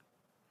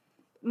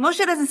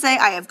 Moshe doesn't say,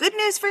 I have good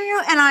news for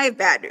you and I have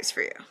bad news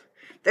for you.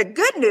 The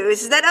good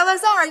news is that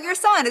Elazar, your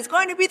son, is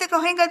going to be the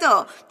Kohen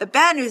Gadol. The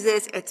bad news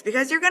is it's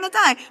because you're going to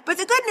die. But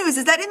the good news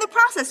is that in the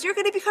process, you're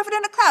going to be covered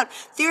in a cloud.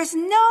 There's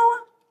no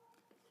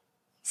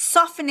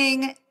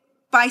softening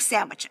by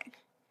sandwiching.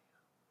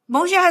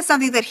 Moshe has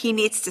something that he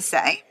needs to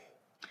say.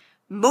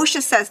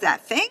 Moshe says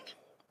that thing.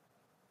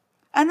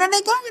 And then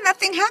they go and that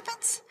thing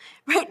happens.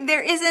 Right?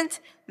 There isn't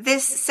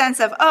this sense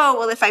of, oh,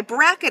 well, if I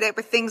bracket it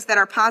with things that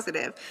are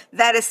positive,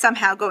 that is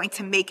somehow going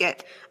to make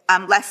it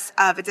less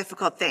of a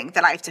difficult thing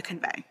that I have to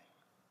convey.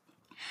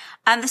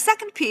 And the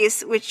second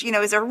piece, which,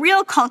 is a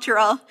real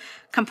cultural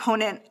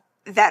component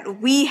that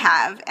we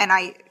have, and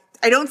I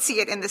don't see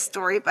it in this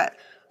story, but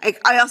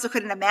I also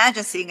couldn't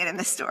imagine seeing it in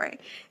this story,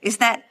 is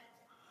that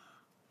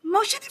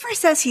Moshe never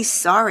says he's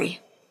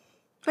sorry.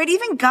 Right?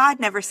 Even God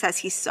never says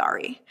he's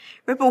sorry.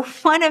 Right? But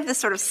one of the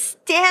sort of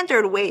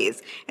standard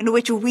ways in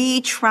which we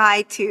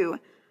try to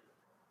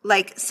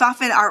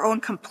soften our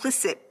own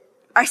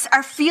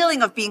our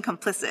feeling of being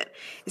complicit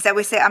is that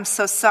we say, I'm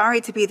so sorry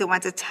to be the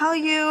one to tell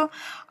you.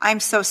 I'm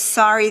so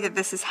sorry that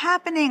this is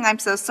happening. I'm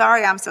so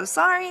sorry. I'm so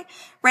sorry.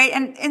 Right?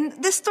 And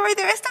in this story,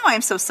 there is no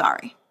I'm so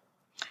sorry.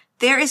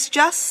 There is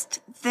just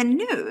the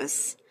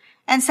news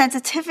and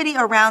sensitivity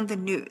around the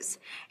news.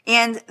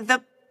 And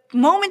the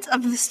moment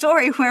of the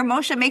story where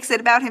Moshe makes it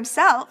about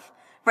himself,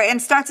 right,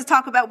 and starts to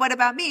talk about what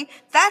about me,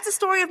 that's a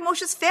story of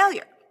Moshe's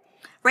failure,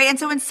 right? And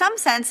so in some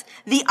sense,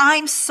 the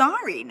I'm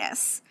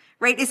sorry-ness,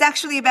 right, is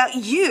actually about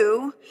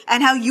you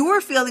and how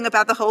you're feeling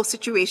about the whole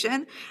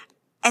situation.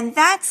 And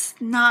that's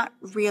not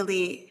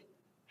really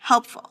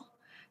helpful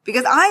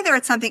because either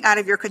it's something out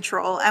of your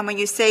control, and when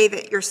you say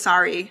that you're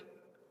sorry,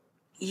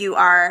 you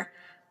are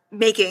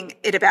making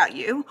it about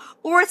you,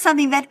 or it's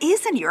something that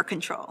is in your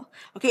control.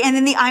 Okay. And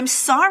then the I'm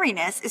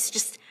sorry-ness is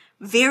just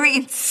very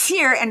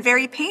sincere and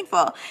very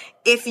painful.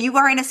 If you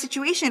are in a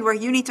situation where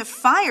you need to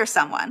fire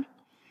someone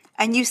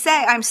and you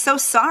say, I'm so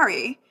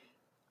sorry,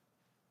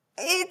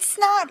 it's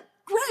not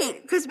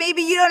great because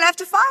maybe you don't have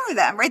to fire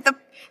them, right?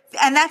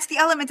 And that's the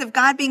element of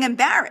God being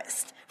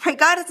embarrassed, right?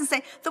 God doesn't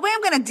say, the way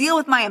I'm going to deal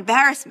with my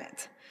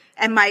embarrassment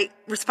and my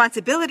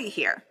responsibility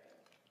here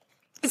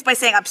is by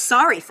saying, I'm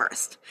sorry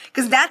first,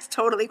 because that's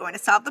totally going to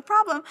solve the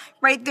problem,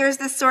 right? There's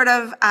this sort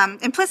of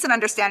implicit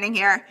understanding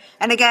here.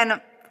 And again,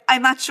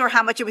 I'm not sure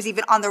how much it was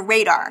even on the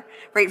radar,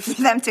 right, for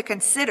them to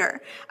consider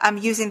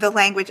using the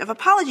language of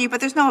apology, but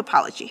there's no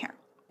apology here.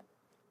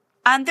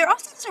 There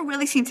also doesn't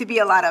really seem to be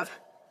a lot of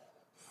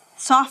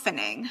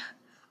softening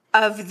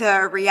of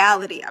the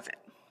reality of it.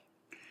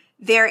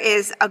 There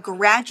is a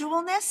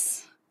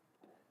gradualness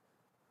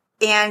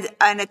and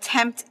an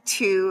attempt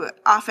to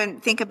often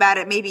think about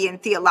it maybe in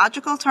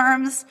theological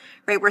terms,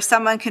 right, where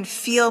someone can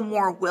feel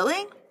more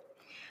willing.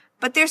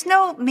 But there's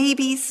no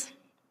maybes.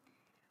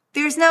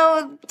 There's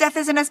no death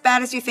isn't as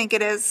bad as you think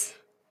it is.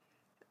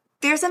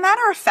 There's a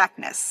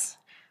matter-of-factness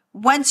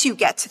once you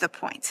get to the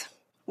point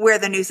where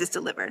the news is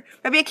delivered.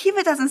 Rabbi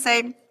Akiva doesn't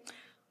say,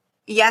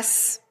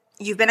 yes,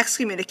 you've been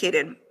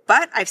excommunicated,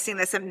 but I've seen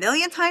this a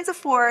million times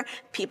before.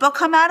 People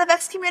come out of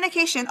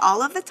excommunication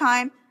all of the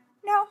time.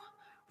 No.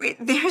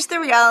 There's the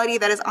reality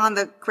that is on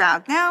the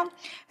ground now,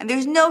 and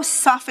there's no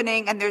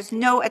softening, and there's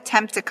no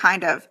attempt to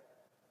kind of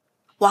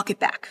walk it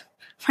back.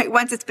 Right?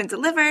 Once it's been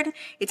delivered,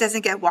 it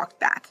doesn't get walked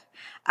back.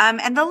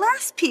 And the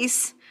last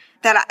piece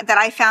that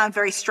I found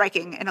very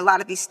striking in a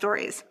lot of these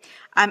stories,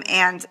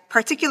 and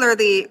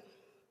particularly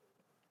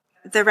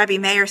the Rebbe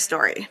Meir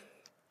story,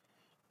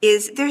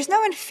 is there's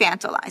no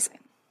infantilizing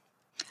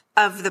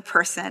of the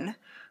person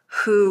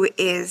who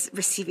is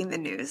receiving the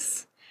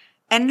news.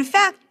 And in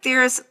fact,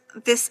 there's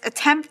this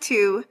attempt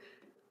to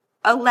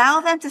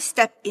allow them to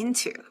step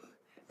into,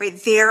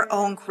 right, their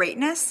own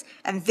greatness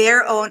and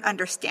their own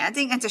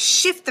understanding, and to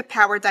shift the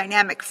power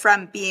dynamic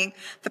from being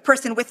the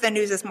person with the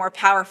news is more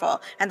powerful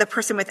and the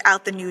person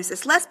without the news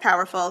is less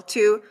powerful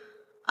to,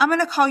 I'm going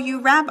to call you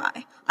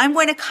rabbi. I'm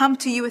going to come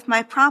to you with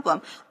my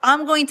problem.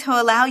 I'm going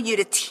to allow you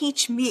to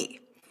teach me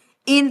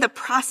in the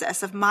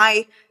process of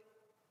my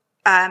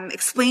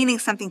explaining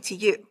something to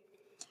you.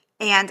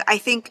 And I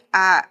think,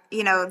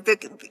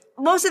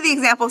 most of the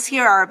examples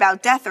here are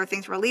about death or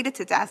things related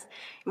to death.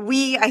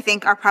 We, I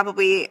think, are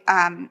probably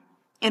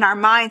in our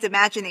minds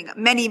imagining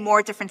many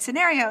more different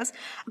scenarios.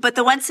 But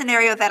the one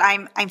scenario that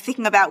I'm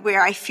thinking about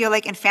where I feel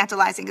like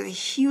infantilizing is a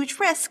huge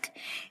risk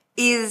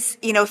is,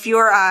 if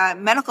you're a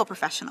medical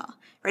professional,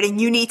 right,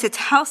 and you need to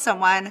tell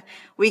someone,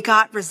 we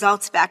got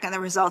results back and the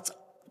results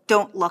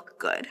don't look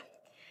good.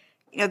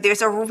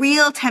 There's a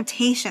real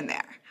temptation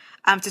there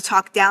to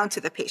talk down to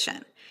the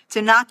patient,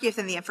 to not give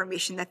them the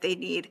information that they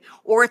need,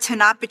 or to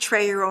not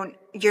betray your own,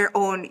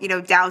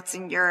 doubts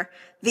and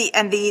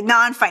the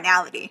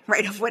non-finality,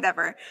 right, of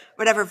whatever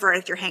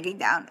verdict you're hanging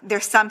down.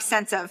 There's some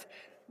sense of,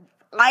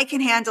 I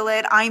can handle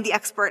it, I'm the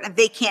expert, and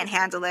they can't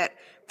handle it.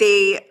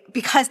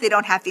 Because they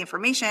don't have the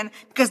information,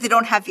 because they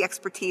don't have the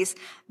expertise,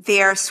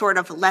 they're sort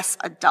of less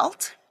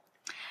adult.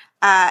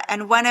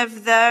 And one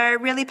of the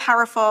really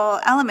powerful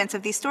elements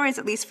of these stories,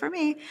 at least for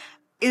me,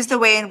 is the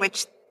way in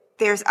which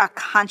there's a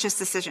conscious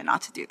decision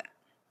not to do that.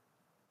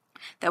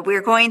 That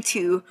we're going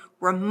to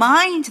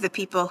remind the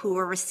people who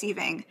are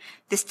receiving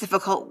this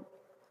difficult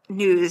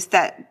news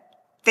that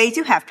they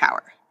do have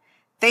power,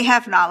 they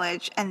have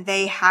knowledge, and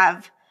they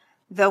have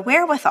the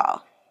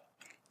wherewithal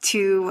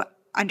to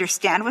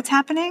understand what's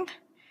happening,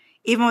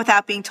 even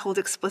without being told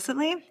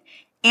explicitly,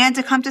 and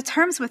to come to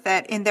terms with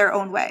it in their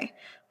own way,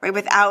 right?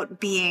 Without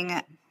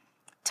being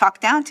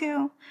talked down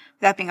to,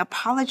 without being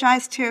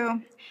apologized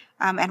to,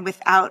 and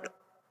without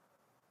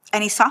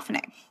any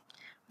softening,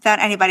 without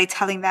anybody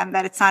telling them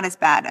that it's not as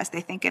bad as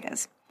they think it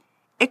is.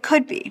 It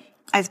could be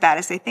as bad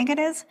as they think it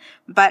is,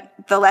 but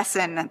the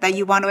lesson that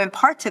you want to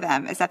impart to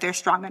them is that they're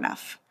strong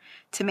enough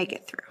to make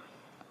it through.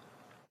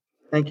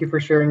 Thank you for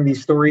sharing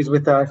these stories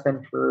with us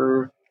and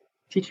for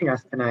teaching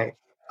us tonight.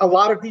 A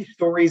lot of these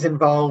stories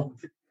involve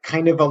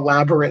kind of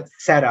elaborate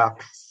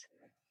setups,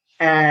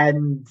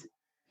 and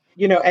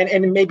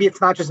and maybe it's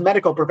not just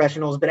medical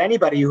professionals, but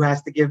anybody who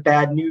has to give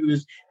bad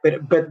news, but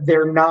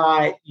they're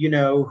not,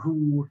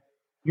 who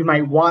you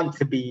might want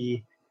to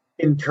be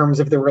in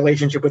terms of the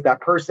relationship with that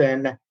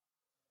person.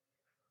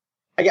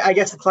 I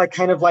guess it's like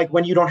kind of like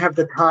when you don't have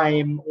the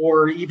time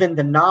or even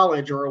the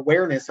knowledge or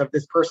awareness of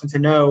this person to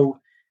know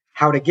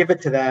how to give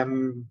it to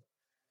them.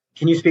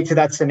 Can you speak to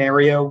that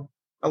scenario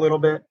a little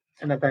bit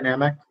and that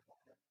dynamic?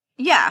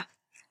 Yeah.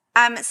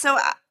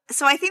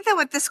 So I think that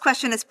what this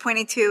question is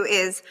pointing to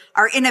is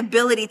our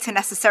inability to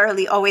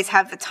necessarily always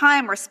have the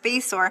time or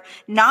space or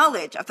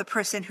knowledge of the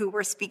person who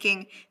we're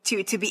speaking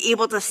to be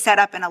able to set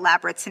up an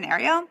elaborate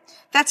scenario.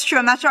 That's true.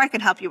 I'm not sure I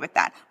can help you with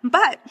that.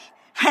 But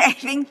I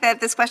think that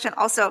this question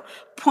also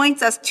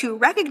points us to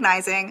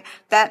recognizing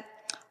that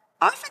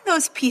often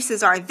those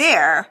pieces are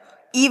there,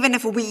 even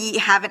if we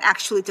haven't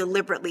actually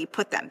deliberately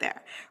put them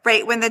there,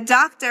 right? When the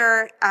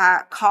doctor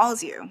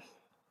calls you,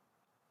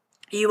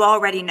 you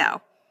already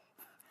know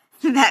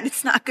that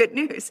it's not good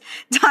news.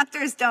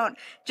 Doctors don't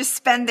just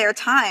spend their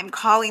time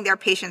calling their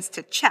patients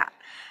to chat.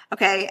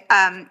 Okay.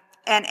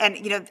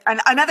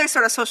 Another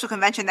sort of social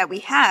convention that we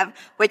have,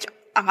 which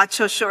I'm not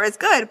so sure is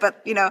good,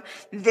 but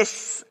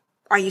this,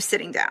 are you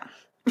sitting down?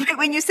 Right?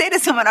 When you say to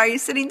someone, are you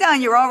sitting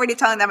down? You're already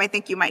telling them, I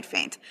think you might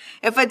faint.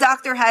 If a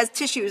doctor has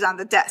tissues on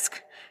the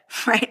desk,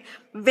 right,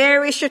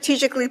 very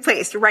strategically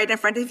placed right in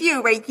front of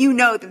you, right, you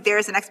know that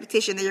there's an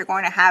expectation that you're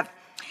going to have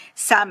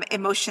some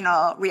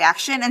emotional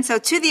reaction. And so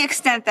to the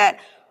extent that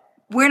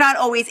we're not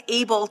always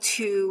able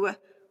to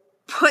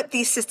put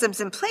these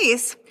systems in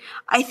place,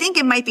 I think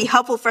it might be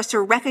helpful for us to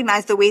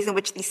recognize the ways in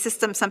which these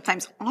systems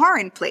sometimes are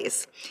in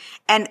place.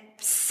 And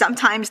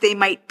sometimes they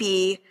might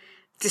be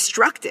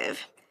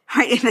destructive,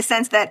 right? In the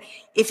sense that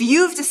if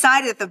you've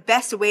decided that the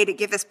best way to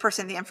give this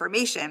person the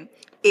information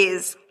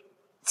is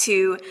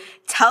to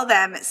tell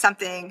them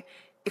something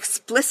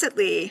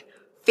explicitly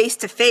face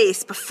to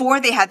face before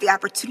they had the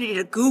opportunity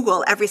to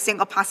Google every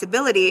single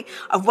possibility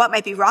of what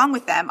might be wrong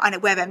with them on a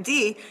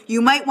WebMD,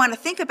 you might want to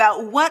think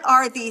about what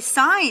are the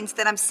signs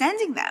that I'm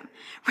sending them,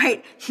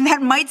 right?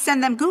 That might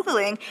send them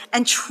Googling,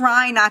 and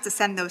try not to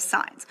send those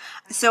signs.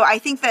 So I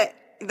think that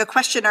the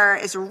questioner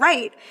is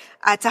right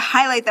to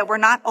highlight that we're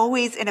not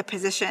always in a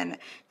position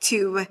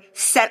to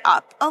set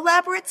up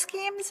elaborate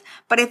schemes,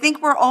 but I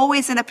think we're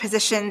always in a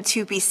position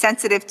to be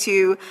sensitive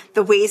to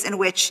the ways in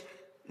which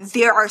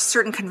there are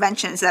certain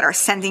conventions that are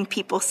sending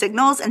people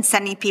signals and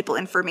sending people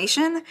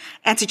information,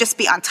 and to just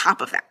be on top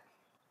of that.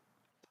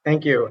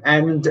 Thank you.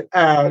 And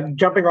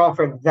jumping off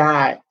of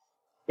that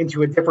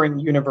into a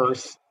different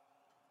universe,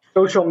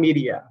 social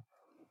media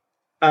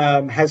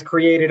has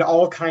created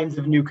all kinds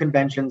of new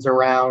conventions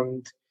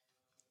around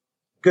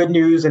good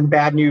news and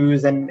bad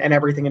news and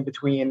everything in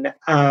between.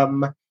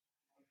 And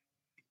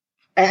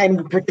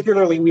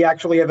particularly, we have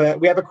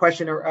a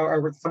question,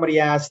 or somebody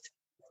asked,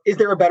 is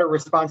there a better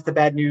response to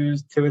bad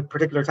news, to a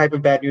particular type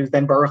of bad news,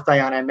 than Baruch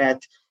Dayan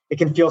Emet? It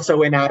can feel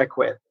so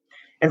inadequate.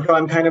 And so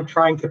I'm kind of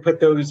trying to put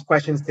those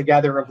questions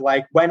together of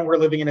like, when we're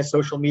living in a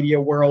social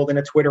media world, in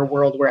a Twitter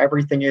world where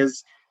everything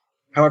is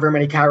however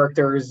many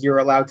characters you're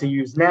allowed to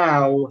use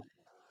now,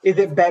 is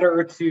it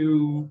better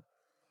to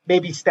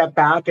maybe step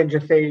back and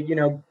just say,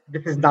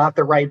 this is not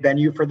the right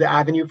venue for the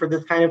avenue for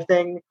this kind of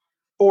thing?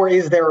 Or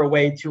is there a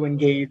way to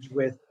engage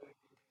with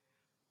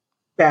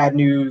bad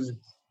news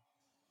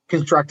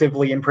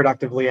constructively and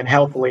productively and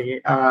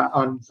healthily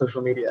on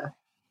social media?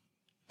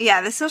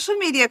 Yeah, the social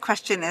media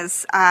question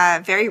is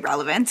very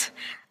relevant.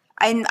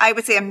 I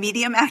would say I'm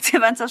medium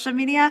active on social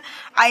media.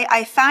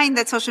 I find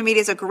that social media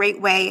is a great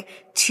way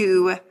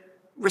to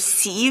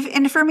receive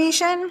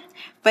information,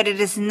 but it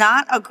is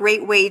not a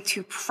great way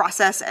to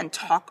process and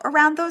talk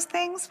around those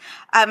things.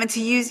 And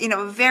to use,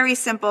 a very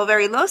simple,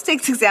 very low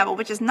stakes example,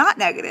 which is not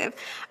negative.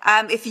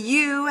 If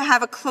you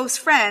have a close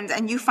friend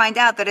and you find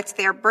out that it's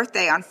their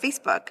birthday on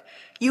Facebook,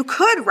 you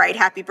could write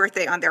happy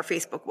birthday on their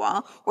Facebook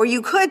wall, or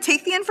you could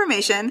take the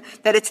information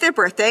that it's their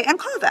birthday and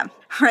call them,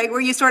 right?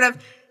 Where you sort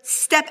of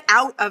step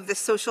out of the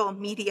social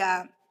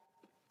media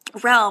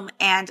realm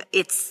and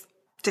it's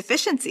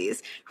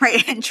deficiencies,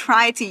 right? And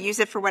try to use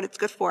it for what it's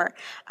good for,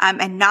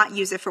 and not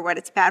use it for what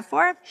it's bad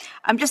for.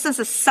 Just as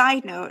a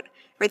side note,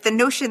 right, the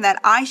notion that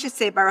I should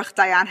say Baruch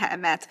Dayan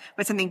Ha'emet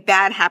when something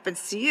bad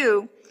happens to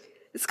you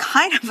is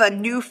kind of a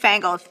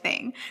newfangled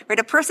thing, right?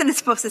 A person is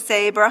supposed to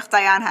say Baruch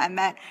Dayan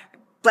Ha'emet,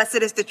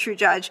 blessed is the true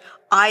judge.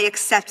 I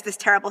accept this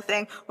terrible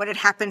thing when it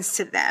happens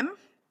to them.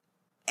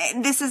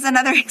 And this is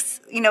another,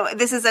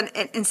 this is an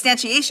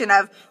instantiation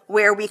of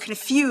where we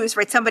confuse,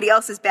 right, somebody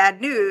else's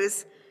bad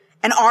news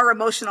and our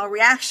emotional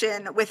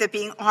reaction with it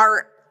being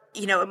our,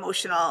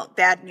 emotional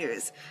bad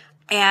news.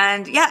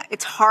 And yeah,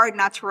 it's hard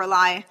not to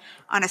rely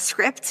on a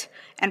script.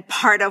 And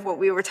part of what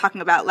we were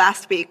talking about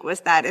last week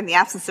was that in the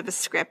absence of a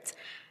script,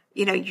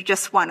 you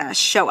just want to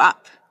show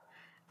up,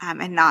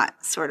 and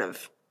not sort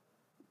of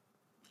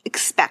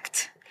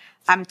expect,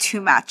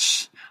 too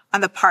much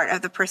on the part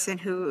of the person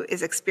who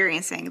is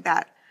experiencing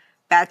that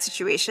bad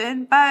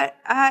situation. But,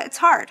 it's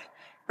hard,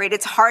 right?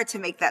 It's hard to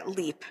make that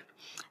leap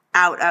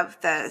out of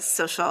the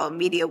social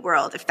media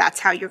world if that's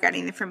how you're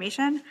getting the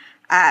information.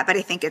 But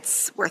I think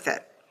it's worth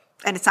it.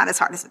 And it's not as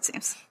hard as it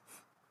seems.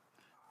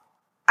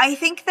 I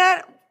think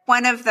that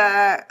one of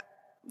the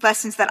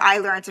lessons that I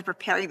learned in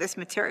preparing this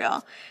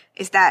material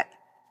is that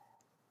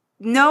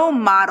no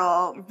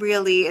model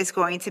really is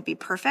going to be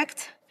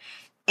perfect.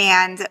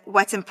 And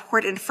what's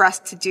important for us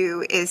to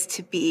do is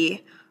to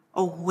be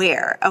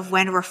aware of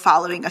when we're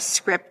following a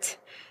script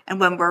and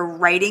when we're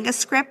writing a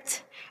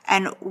script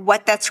and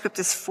what that script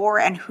is for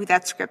and who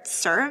that script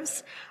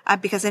serves.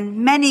 Because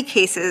in many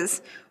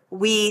cases,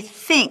 we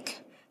think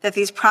that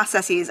these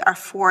processes are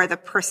for the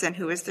person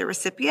who is the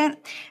recipient,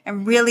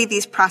 and really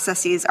these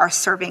processes are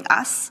serving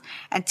us.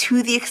 And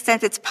to the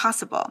extent it's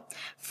possible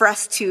for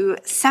us to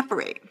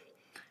separate,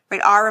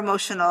 right, our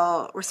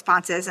emotional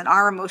responses and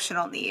our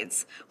emotional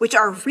needs, which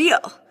are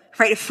real,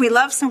 right? If we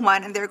love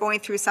someone and they're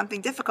going through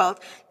something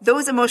difficult,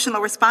 those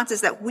emotional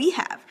responses that we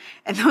have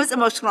and those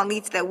emotional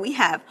needs that we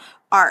have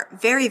are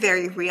very,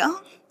 very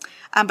real.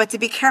 But to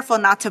be careful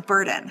not to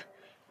burden,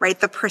 right,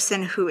 the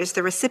person who is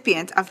the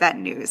recipient of that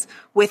news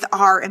with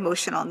our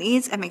emotional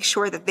needs, and make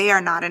sure that they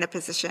are not in a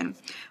position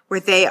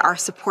where they are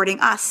supporting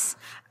us,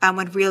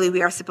 when really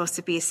we are supposed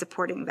to be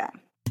supporting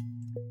them.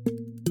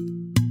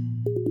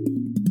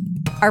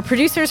 Our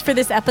producers for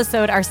this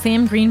episode are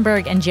Sam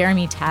Greenberg and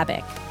Jeremy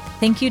Tabak.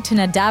 Thank you to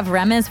Nadav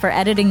Remez for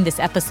editing this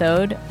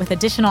episode, with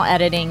additional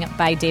editing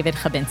by David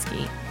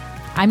Chabinski.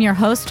 I'm your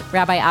host,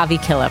 Rabbi Avi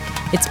Killip.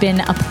 It's been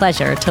a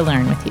pleasure to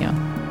learn with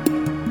you.